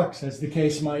your blocks, as the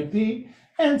case might be.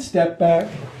 And step back.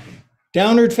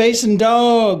 Downward facing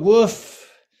dog. Woof.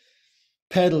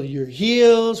 Pedal your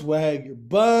heels, wag your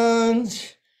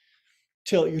buns,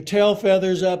 tilt your tail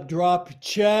feathers up, drop your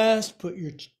chest, put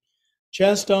your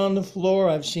chest on the floor.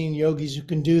 I've seen yogis who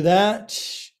can do that.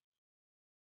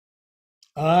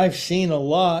 I've seen a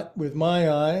lot with my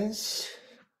eyes.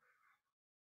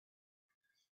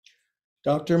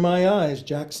 Dr. My Eyes,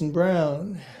 Jackson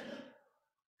Brown.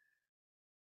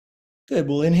 Good,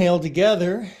 we'll inhale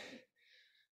together.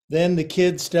 Then the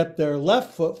kids step their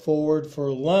left foot forward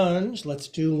for lunge. Let's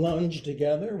do lunge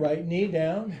together, right knee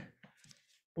down.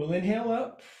 We'll inhale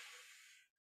up.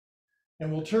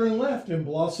 And we'll turn left and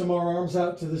blossom our arms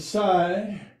out to the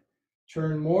side.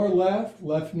 Turn more left,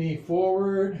 left knee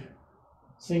forward.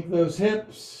 Sink those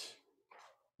hips.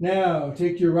 Now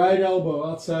take your right elbow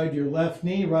outside your left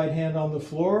knee, right hand on the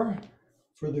floor.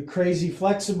 For the crazy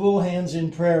flexible, hands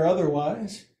in prayer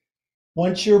otherwise.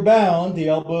 Once you're bound, the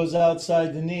elbow's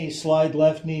outside the knee, slide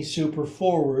left knee super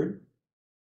forward.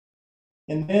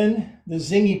 And then the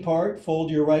zingy part, fold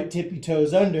your right tippy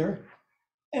toes under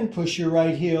and push your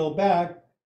right heel back,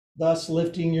 thus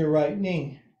lifting your right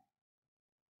knee.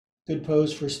 Good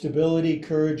pose for stability,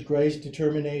 courage, grace,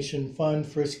 determination, fun,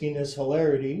 friskiness,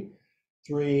 hilarity.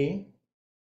 3,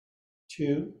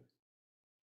 2,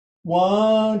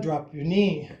 1. Drop your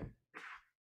knee.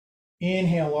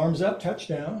 Inhale, arms up,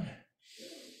 touchdown.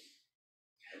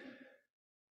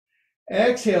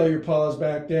 Exhale your paws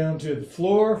back down to the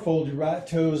floor. Fold your right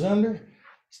toes under.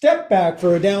 Step back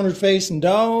for a downward facing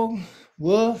dog.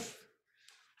 Woof.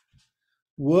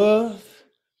 Woof.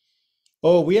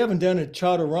 Oh, we haven't done a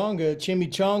chaturanga,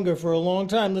 chimichanga for a long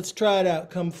time. Let's try it out.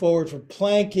 Come forward for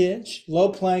plankage. Low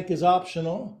plank is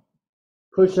optional.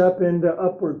 Push up into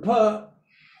upward pup.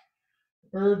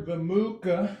 Urdhva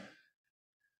Mukha.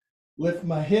 Lift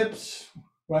my hips.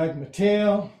 Wag my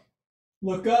tail.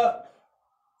 Look up.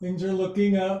 Things are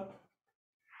looking up.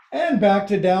 And back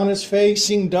to downward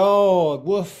facing dog.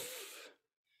 Woof.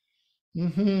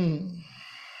 And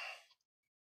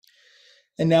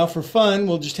now for fun,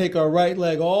 we'll just take our right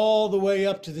leg all the way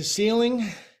up to the ceiling.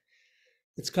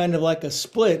 It's kind of like a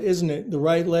split, isn't it? The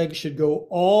right leg should go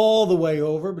all the way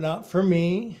over, but not for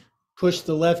me. Push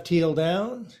the left heel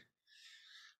down.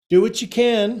 Do what you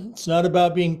can. It's not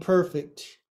about being perfect.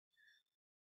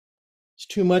 There's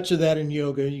too much of that in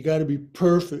yoga. You got to be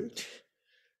perfect.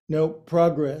 No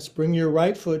progress. Bring your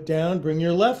right foot down. Bring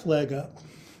your left leg up.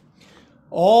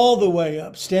 All the way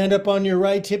up. Stand up on your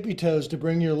right tippy toes to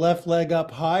bring your left leg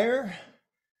up higher.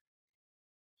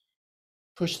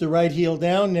 Push the right heel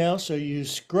down now so you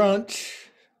scrunch.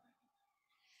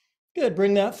 Good.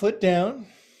 Bring that foot down.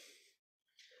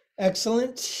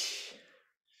 Excellent.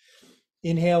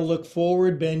 Inhale, look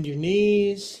forward, bend your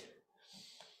knees.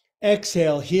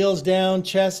 Exhale, heels down,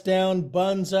 chest down,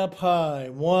 buns up high.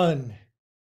 1,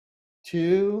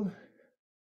 2,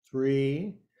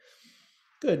 3.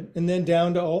 Good. And then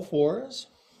down to all fours.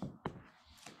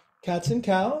 Cats and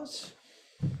cows.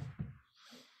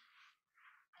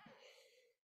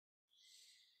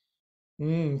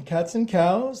 Cats and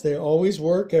cows, they always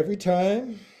work every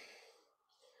time.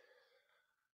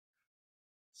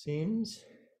 Seems.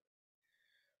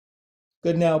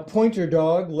 Good. Now pointer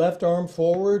dog, left arm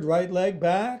forward, right leg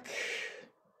back.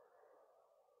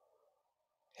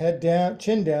 Head down,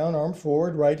 chin down, arm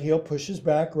forward, right heel pushes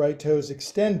back, right toes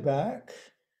extend back.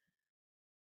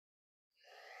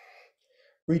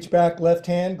 Reach back, left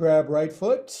hand, grab right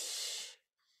foot.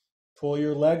 Pull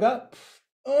your leg up.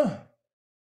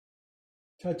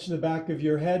 Touch the back of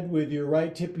your head with your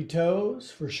right tippy toes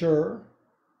for sure.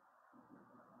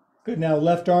 Good. Now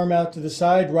left arm out to the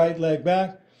side, right leg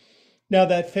back. Now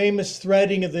that famous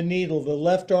threading of the needle, the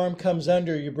left arm comes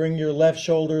under, you bring your left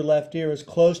shoulder, left ear as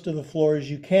close to the floor as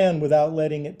you can without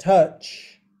letting it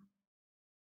touch.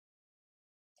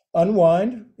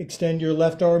 Unwind, extend your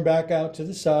left arm back out to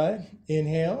the side.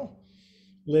 Inhale,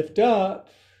 lift up.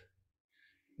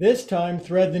 This time,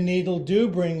 thread the needle, do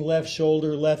bring left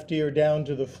shoulder, left ear down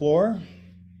to the floor.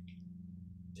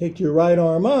 Take your right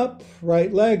arm up,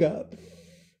 right leg up.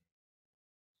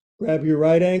 Grab your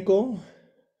right ankle.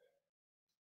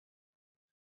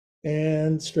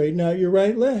 And straighten out your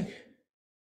right leg.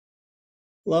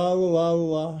 La, la,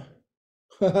 la,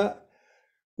 la.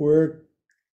 We're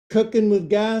cooking with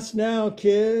gas now,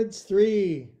 kids.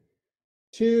 3,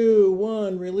 2,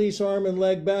 1. Release arm and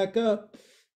leg back up.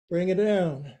 Bring it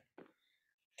down.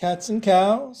 Cats and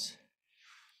cows.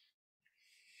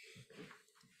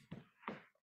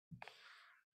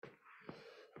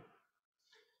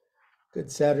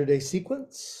 Good Saturday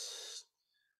sequence.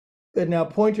 Good. Now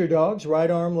pointer dogs, right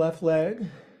arm, left leg.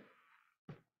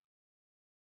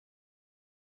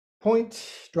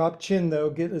 Point, drop chin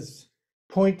though, get as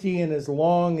pointy and as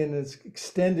long and as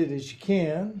extended as you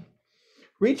can.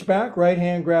 Reach back, right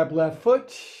hand grab left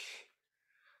foot.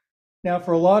 Now,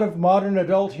 for a lot of modern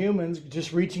adult humans,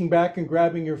 just reaching back and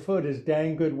grabbing your foot is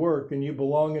dang good work, and you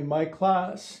belong in my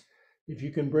class. If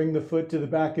you can bring the foot to the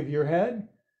back of your head,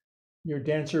 your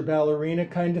dancer ballerina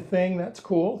kind of thing, that's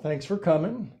cool. Thanks for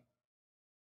coming.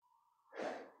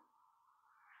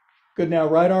 Good, now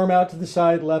right arm out to the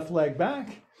side, left leg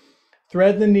back.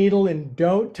 Thread the needle and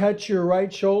don't touch your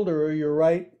right shoulder or your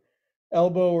right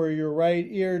elbow or your right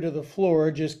ear to the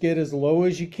floor. Just get as low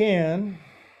as you can.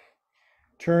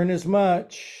 Turn as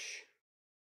much.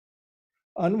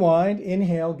 Unwind,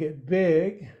 inhale, get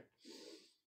big.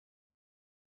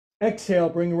 Exhale,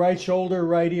 bring right shoulder,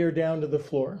 right ear down to the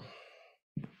floor.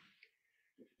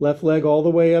 Left leg all the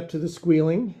way up to the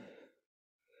squealing.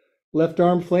 Left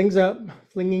arm flings up,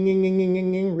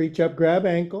 flinging, reach up, grab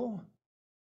ankle.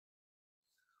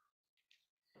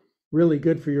 Really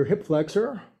good for your hip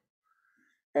flexor.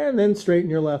 And then straighten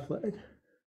your left leg.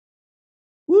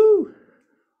 Woo!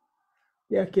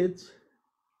 Yeah, kids.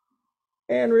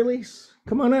 And release.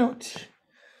 Come on out.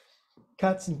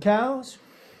 Cats and cows.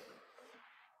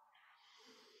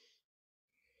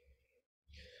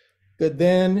 Good,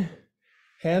 then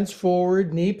hands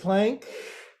forward, knee plank.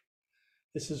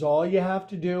 This is all you have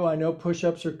to do. I know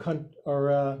push-ups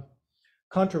are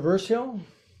controversial.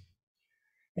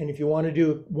 And if you want to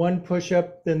do one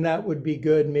push-up, then that would be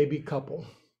good, maybe a couple.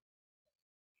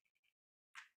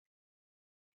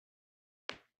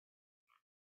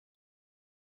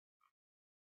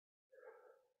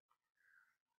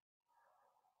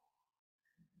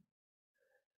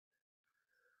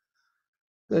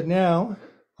 Good, now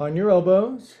on your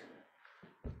elbows,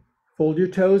 fold your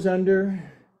toes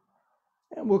under,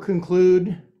 and we'll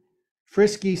conclude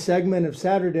frisky segment of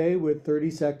Saturday with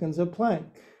 30 seconds of plank.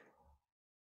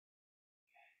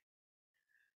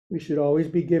 We should always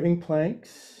be giving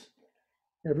planks.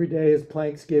 Every day is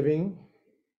Planksgiving.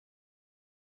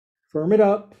 Firm it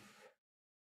up.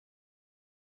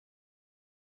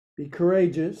 Be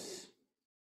courageous.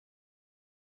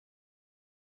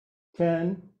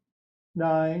 10,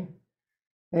 9,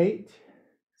 8,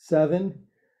 7,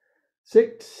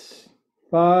 6,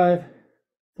 5,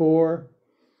 4,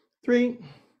 3,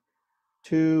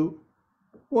 2,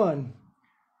 1.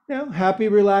 Now, happy,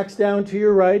 relax down to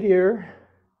your right ear.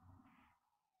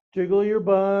 Jiggle your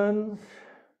buns.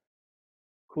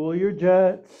 Cool your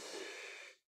jets.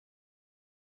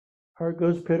 Heart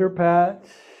goes pitter-pat.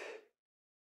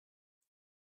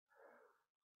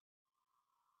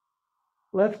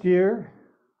 Left ear.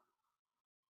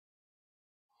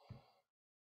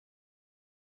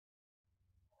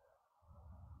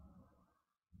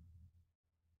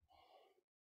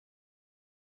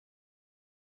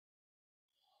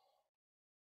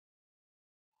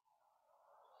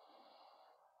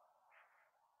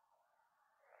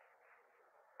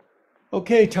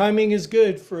 Okay, timing is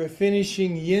good for a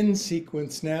finishing yin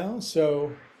sequence now.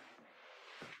 So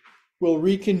we'll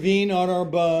reconvene on our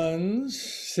buns,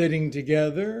 sitting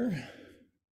together.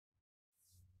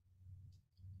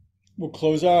 We'll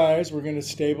close our eyes. We're going to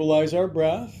stabilize our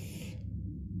breath.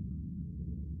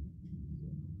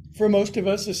 For most of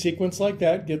us, a sequence like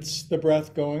that gets the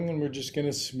breath going, and we're just going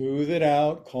to smooth it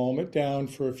out, calm it down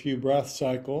for a few breath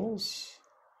cycles.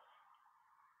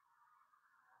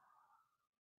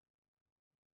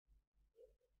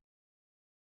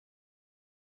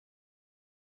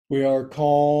 We are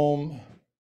calm,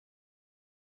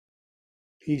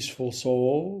 peaceful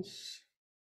souls.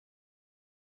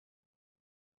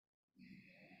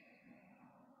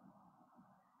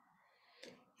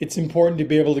 It's important to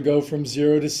be able to go from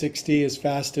 0 to 60 as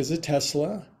fast as a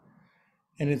Tesla.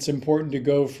 And it's important to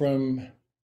go from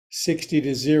 60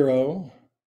 to 0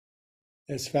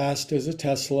 as fast as a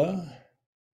Tesla.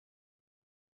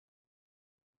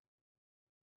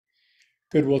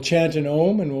 Good, we'll chant an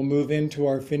Om and we'll move into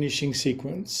our finishing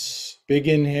sequence. Big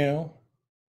inhale.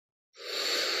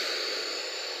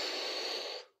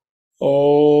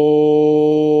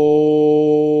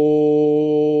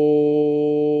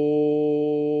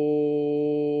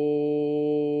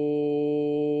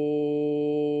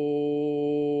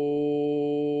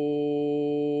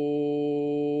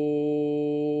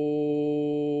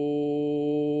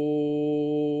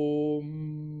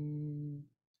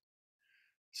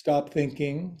 Stop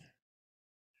thinking.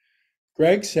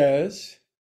 Greg says,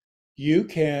 you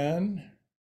can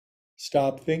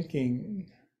stop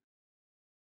thinking.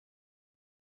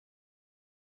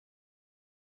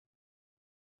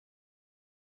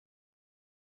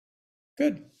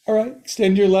 Good. All right.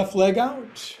 Extend your left leg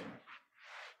out.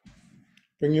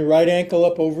 Bring your right ankle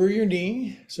up over your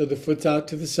knee so the foot's out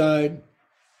to the side.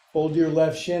 Fold your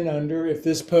left shin under. If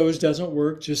this pose doesn't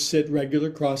work, just sit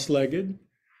regular cross-legged.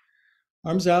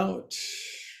 Arms out.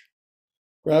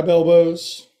 Grab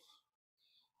elbows.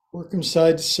 Work them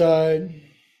side to side.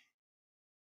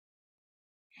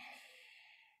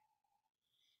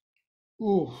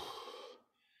 Ooh.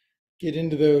 Get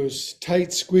into those tight,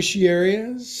 squishy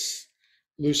areas.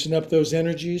 Loosen up those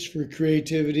energies for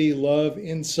creativity, love,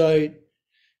 insight,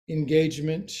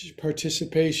 engagement,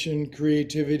 participation,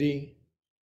 creativity.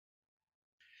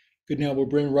 Good. Now we'll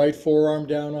bring right forearm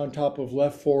down on top of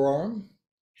left forearm.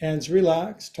 Hands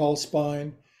relaxed, tall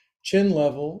spine, chin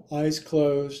level, eyes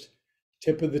closed,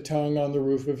 tip of the tongue on the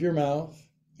roof of your mouth.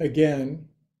 Again,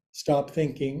 stop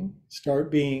thinking, start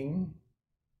being.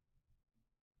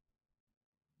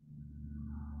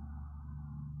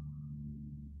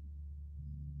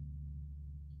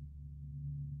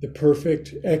 The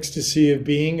perfect ecstasy of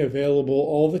being, available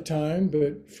all the time,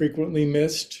 but frequently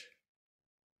missed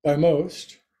by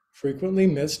most. Frequently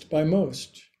missed by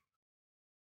most.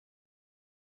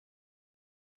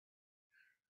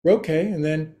 Okay, and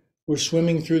then we're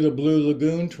swimming through the blue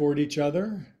lagoon toward each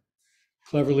other,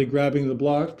 cleverly grabbing the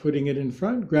block, putting it in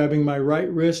front, grabbing my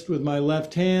right wrist with my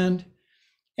left hand,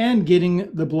 and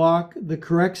getting the block the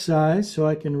correct size so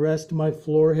I can rest my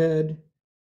forehead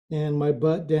and my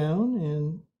butt down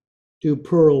and do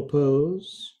pearl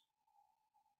pose.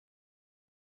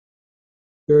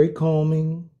 Very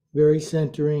calming, very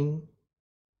centering,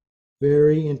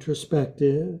 very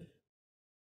introspective.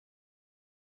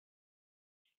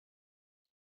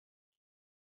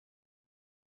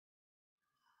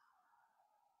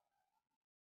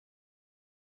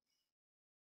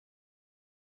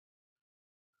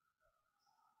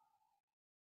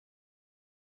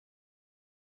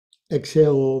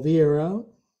 Exhale all the air out.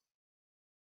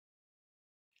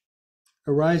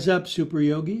 Arise up, super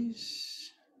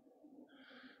yogis.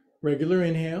 Regular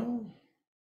inhale.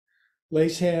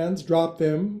 Lace hands, drop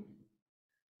them.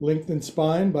 Lengthen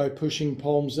spine by pushing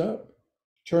palms up.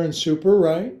 Turn super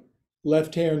right.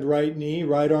 Left hand, right knee,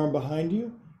 right arm behind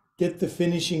you. Get the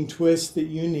finishing twist that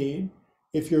you need.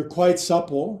 If you're quite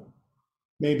supple,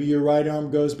 maybe your right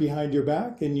arm goes behind your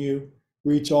back and you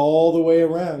reach all the way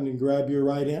around and grab your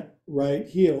right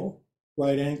heel,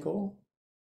 right ankle.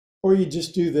 Or you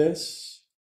just do this.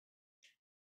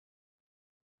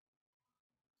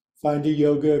 Find a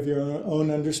yoga of your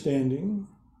own understanding.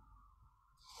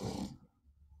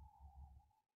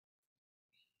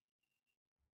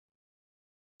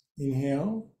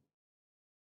 Inhale.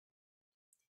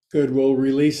 Good. We'll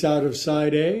release out of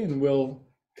side A and we'll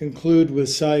conclude with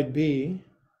side B.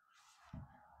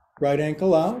 Right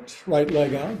ankle out, right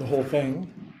leg out, the whole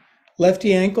thing.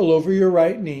 Lefty ankle over your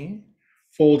right knee.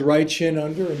 Fold right shin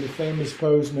under in the famous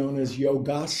pose known as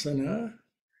Yogasana.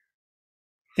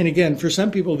 And again, for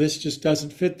some people, this just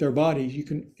doesn't fit their body.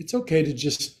 It's okay to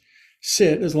just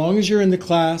sit. As long as you're in the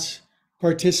class,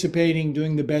 participating,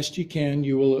 doing the best you can,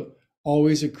 you will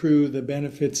always accrue the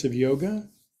benefits of yoga.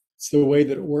 It's the way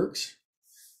that it works.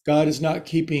 God is not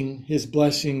keeping his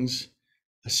blessings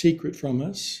a secret from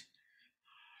us.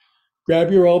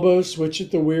 Grab your elbows, switch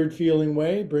it the weird feeling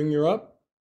way. Bring your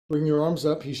arms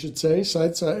up, he should say,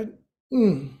 side, side.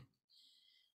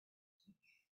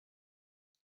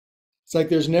 It's like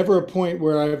there's never a point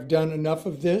where I've done enough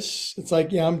of this. It's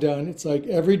like, yeah, I'm done. It's like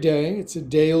every day, it's a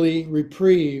daily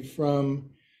reprieve from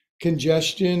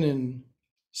congestion and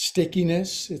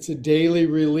stickiness. It's a daily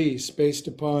release based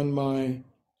upon my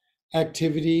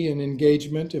activity and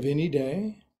engagement of any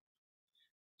day.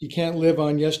 You can't live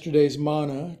on yesterday's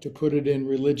manna, to put it in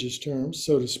religious terms,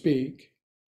 so to speak.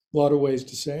 A lot of ways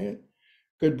to say it.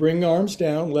 Good. Bring arms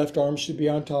down. Left arm should be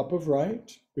on top of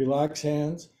right. Relax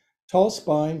hands. Tall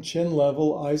spine, chin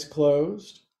level, eyes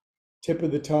closed. Tip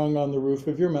of the tongue on the roof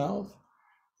of your mouth.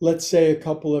 Let's say a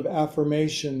couple of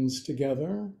affirmations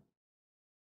together.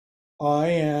 I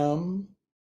am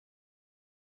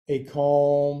a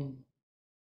calm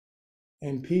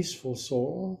and peaceful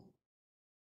soul.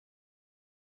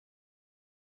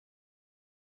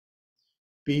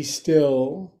 Be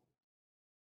still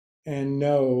and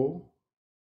know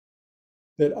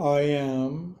that I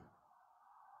am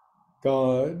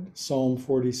God. Psalm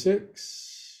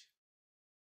 46.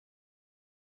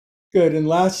 Good. And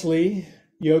lastly,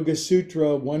 Yoga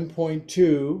Sutra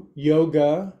 1.2,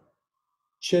 Yoga,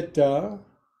 Chitta,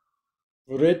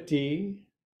 Vritti,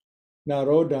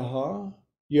 Narodaha.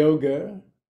 Yoga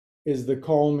is the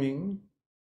calming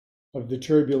of the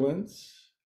turbulence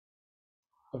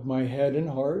of my head and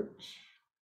heart.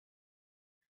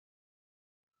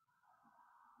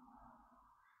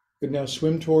 Good. Now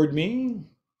swim toward me.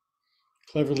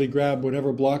 Cleverly grab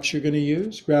whatever blocks you're going to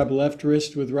use. Grab left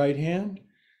wrist with right hand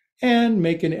and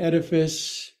make an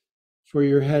edifice for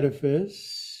your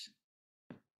headifice.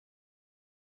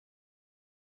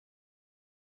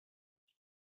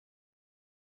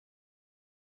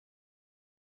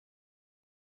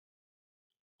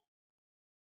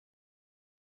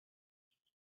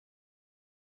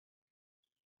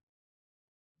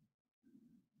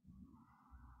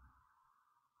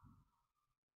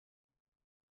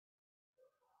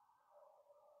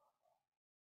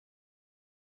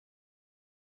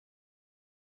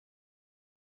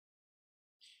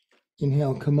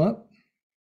 Inhale, come up.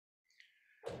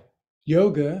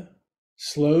 Yoga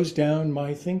slows down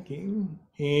my thinking.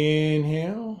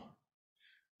 Inhale,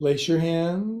 lace your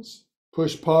hands,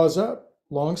 push paws up,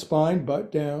 long spine,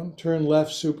 butt down, turn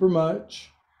left super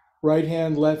much, right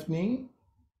hand, left knee,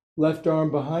 left arm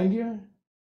behind you,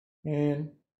 and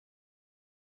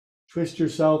twist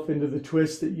yourself into the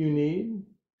twist that you need.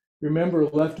 Remember,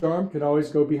 left arm can always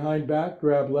go behind back,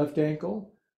 grab left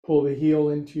ankle, pull the heel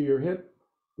into your hip,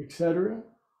 etc.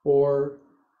 Or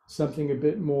something a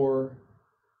bit more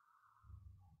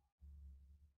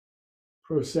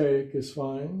prosaic is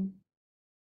fine.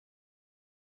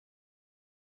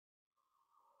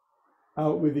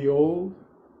 Out with the old.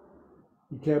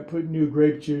 You can't put new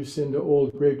grape juice into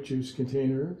old grape juice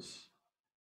containers.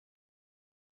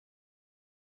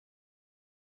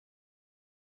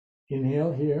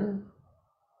 Inhale here.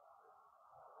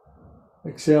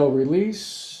 Exhale,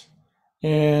 release.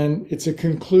 And it's a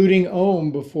concluding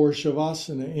Om before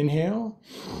Shavasana. Inhale.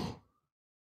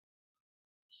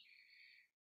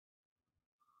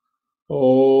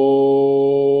 Om.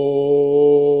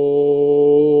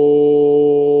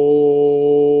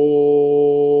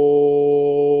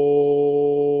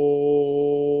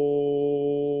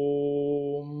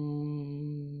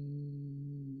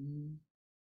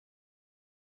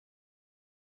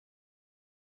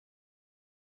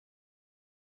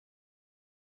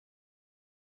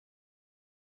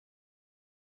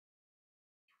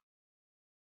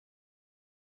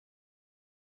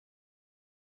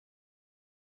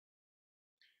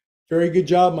 Very good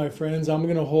job, my friends. I'm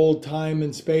going to hold time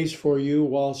and space for you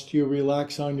whilst you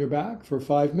relax on your back for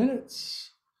 5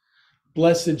 minutes.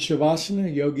 Blessed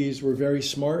Shavasana. Yogis were very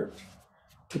smart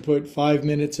to put 5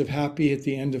 minutes of happy at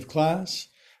the end of class,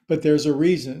 but there's a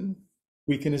reason.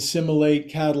 We can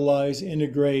assimilate, catalyze,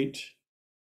 integrate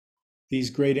these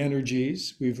great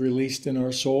energies we've released in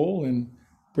our soul and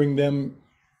bring them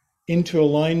into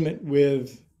alignment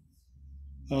with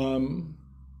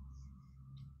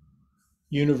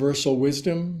universal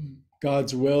wisdom,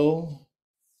 God's will.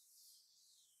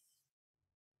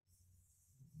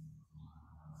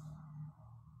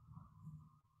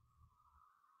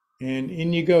 And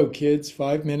in you go, kids,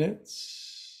 5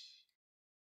 minutes.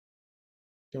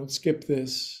 Don't skip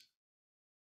this.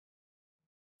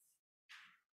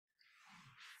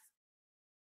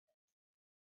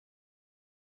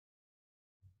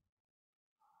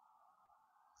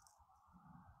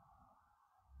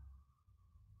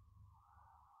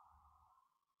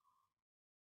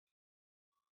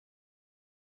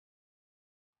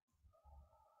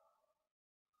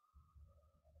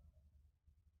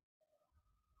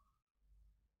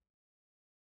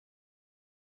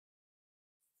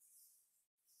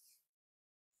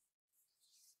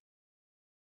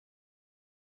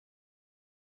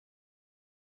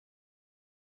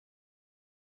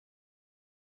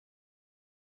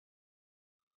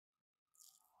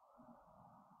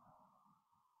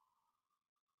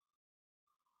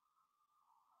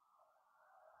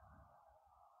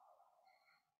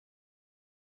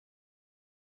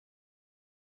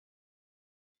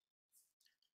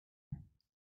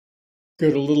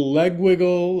 Good, a little leg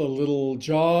wiggle, a little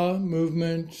jaw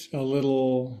movement, a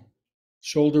little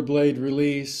shoulder blade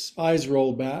release, eyes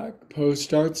roll back. Pose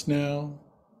starts now.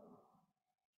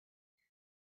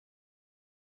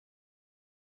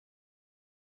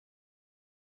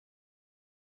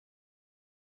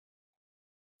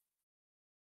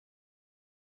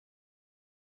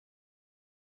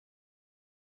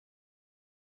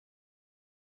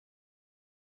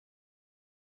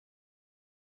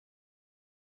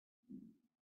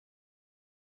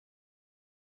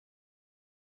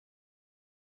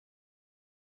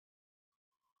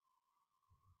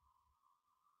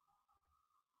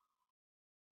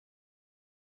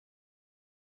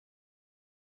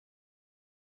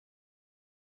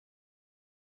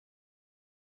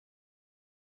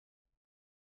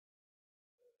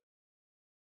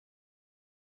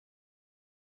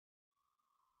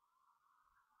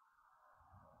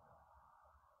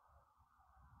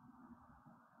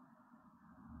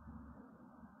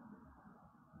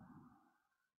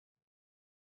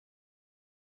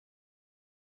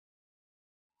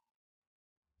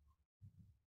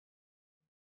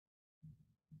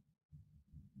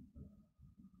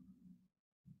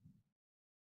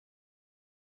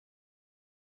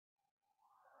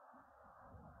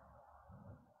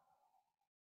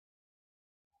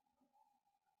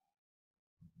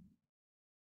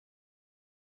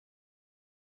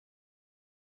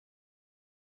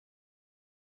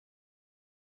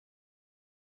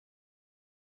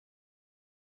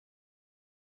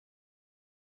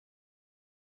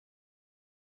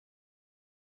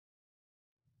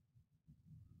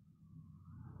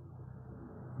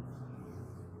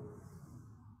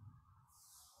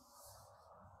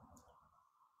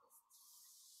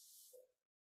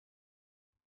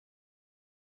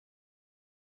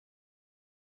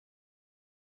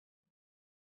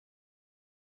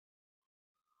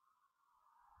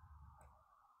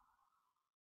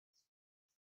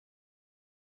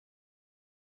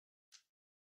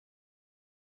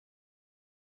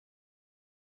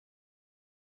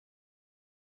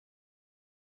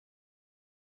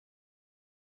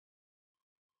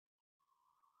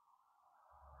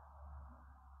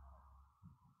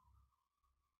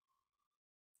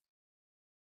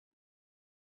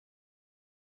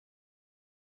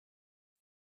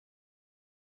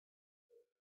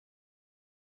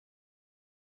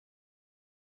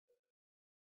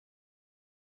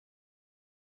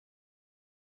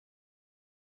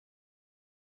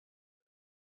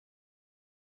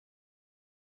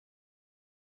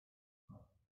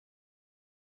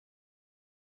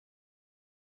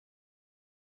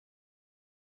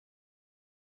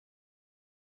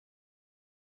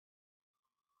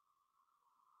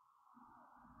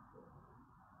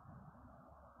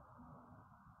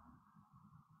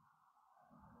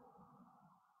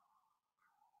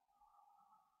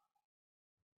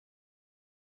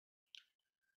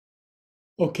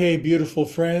 Okay, beautiful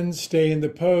friends, stay in the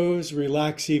pose,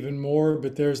 relax even more,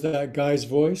 but there's that guy's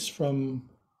voice from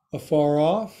afar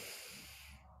off.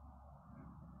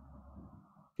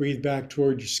 Breathe back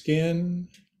toward your skin.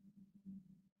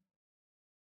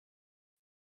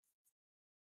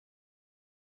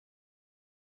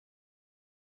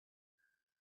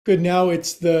 Good. Now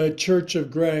it's the Church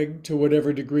of Greg, to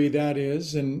whatever degree that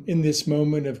is. And in this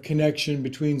moment of connection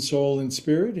between soul and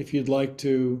spirit, if you'd like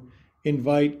to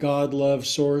invite God, love,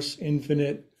 source,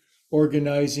 infinite,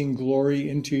 organizing glory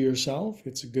into yourself,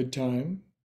 it's a good time.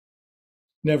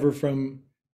 Never from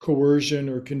coercion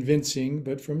or convincing,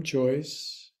 but from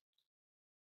choice.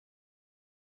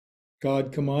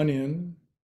 God, come on in.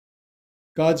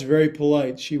 God's very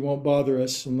polite. She won't bother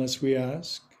us unless we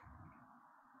ask.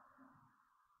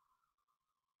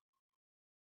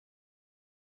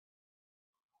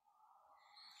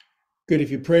 Good. If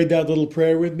you prayed that little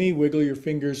prayer with me, wiggle your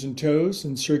fingers and toes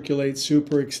and circulate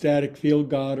super ecstatic field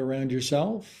God around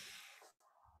yourself.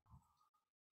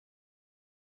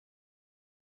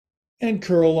 And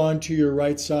curl onto your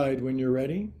right side when you're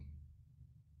ready.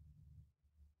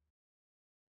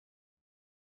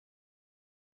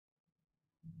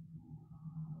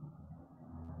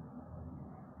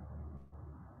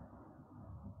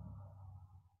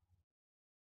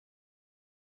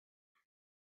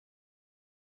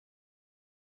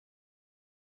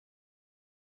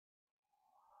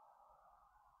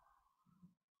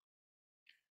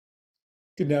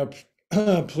 Good.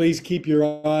 Now, please keep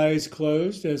your eyes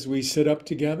closed as we sit up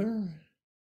together.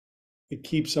 It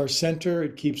keeps our center,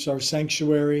 it keeps our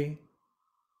sanctuary.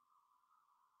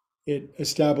 It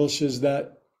establishes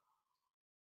that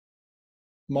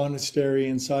monastery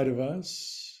inside of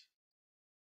us.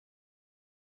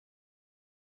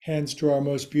 Hands to our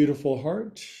most beautiful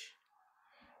heart.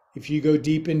 If you go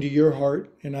deep into your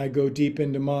heart and I go deep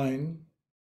into mine,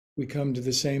 we come to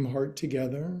the same heart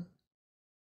together.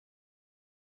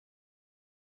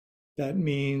 That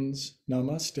means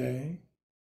namaste.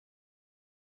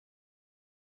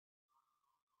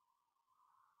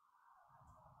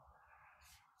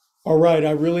 All right, I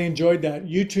really enjoyed that.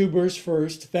 YouTubers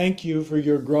first, thank you for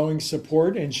your growing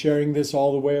support and sharing this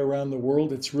all the way around the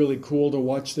world. It's really cool to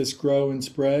watch this grow and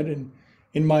spread. And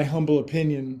in my humble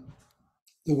opinion,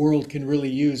 the world can really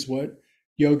use what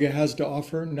yoga has to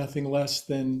offer, nothing less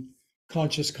than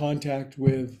conscious contact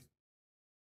with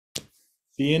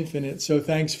the infinite. So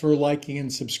thanks for liking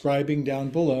and subscribing down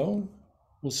below.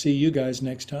 We'll see you guys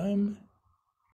next time.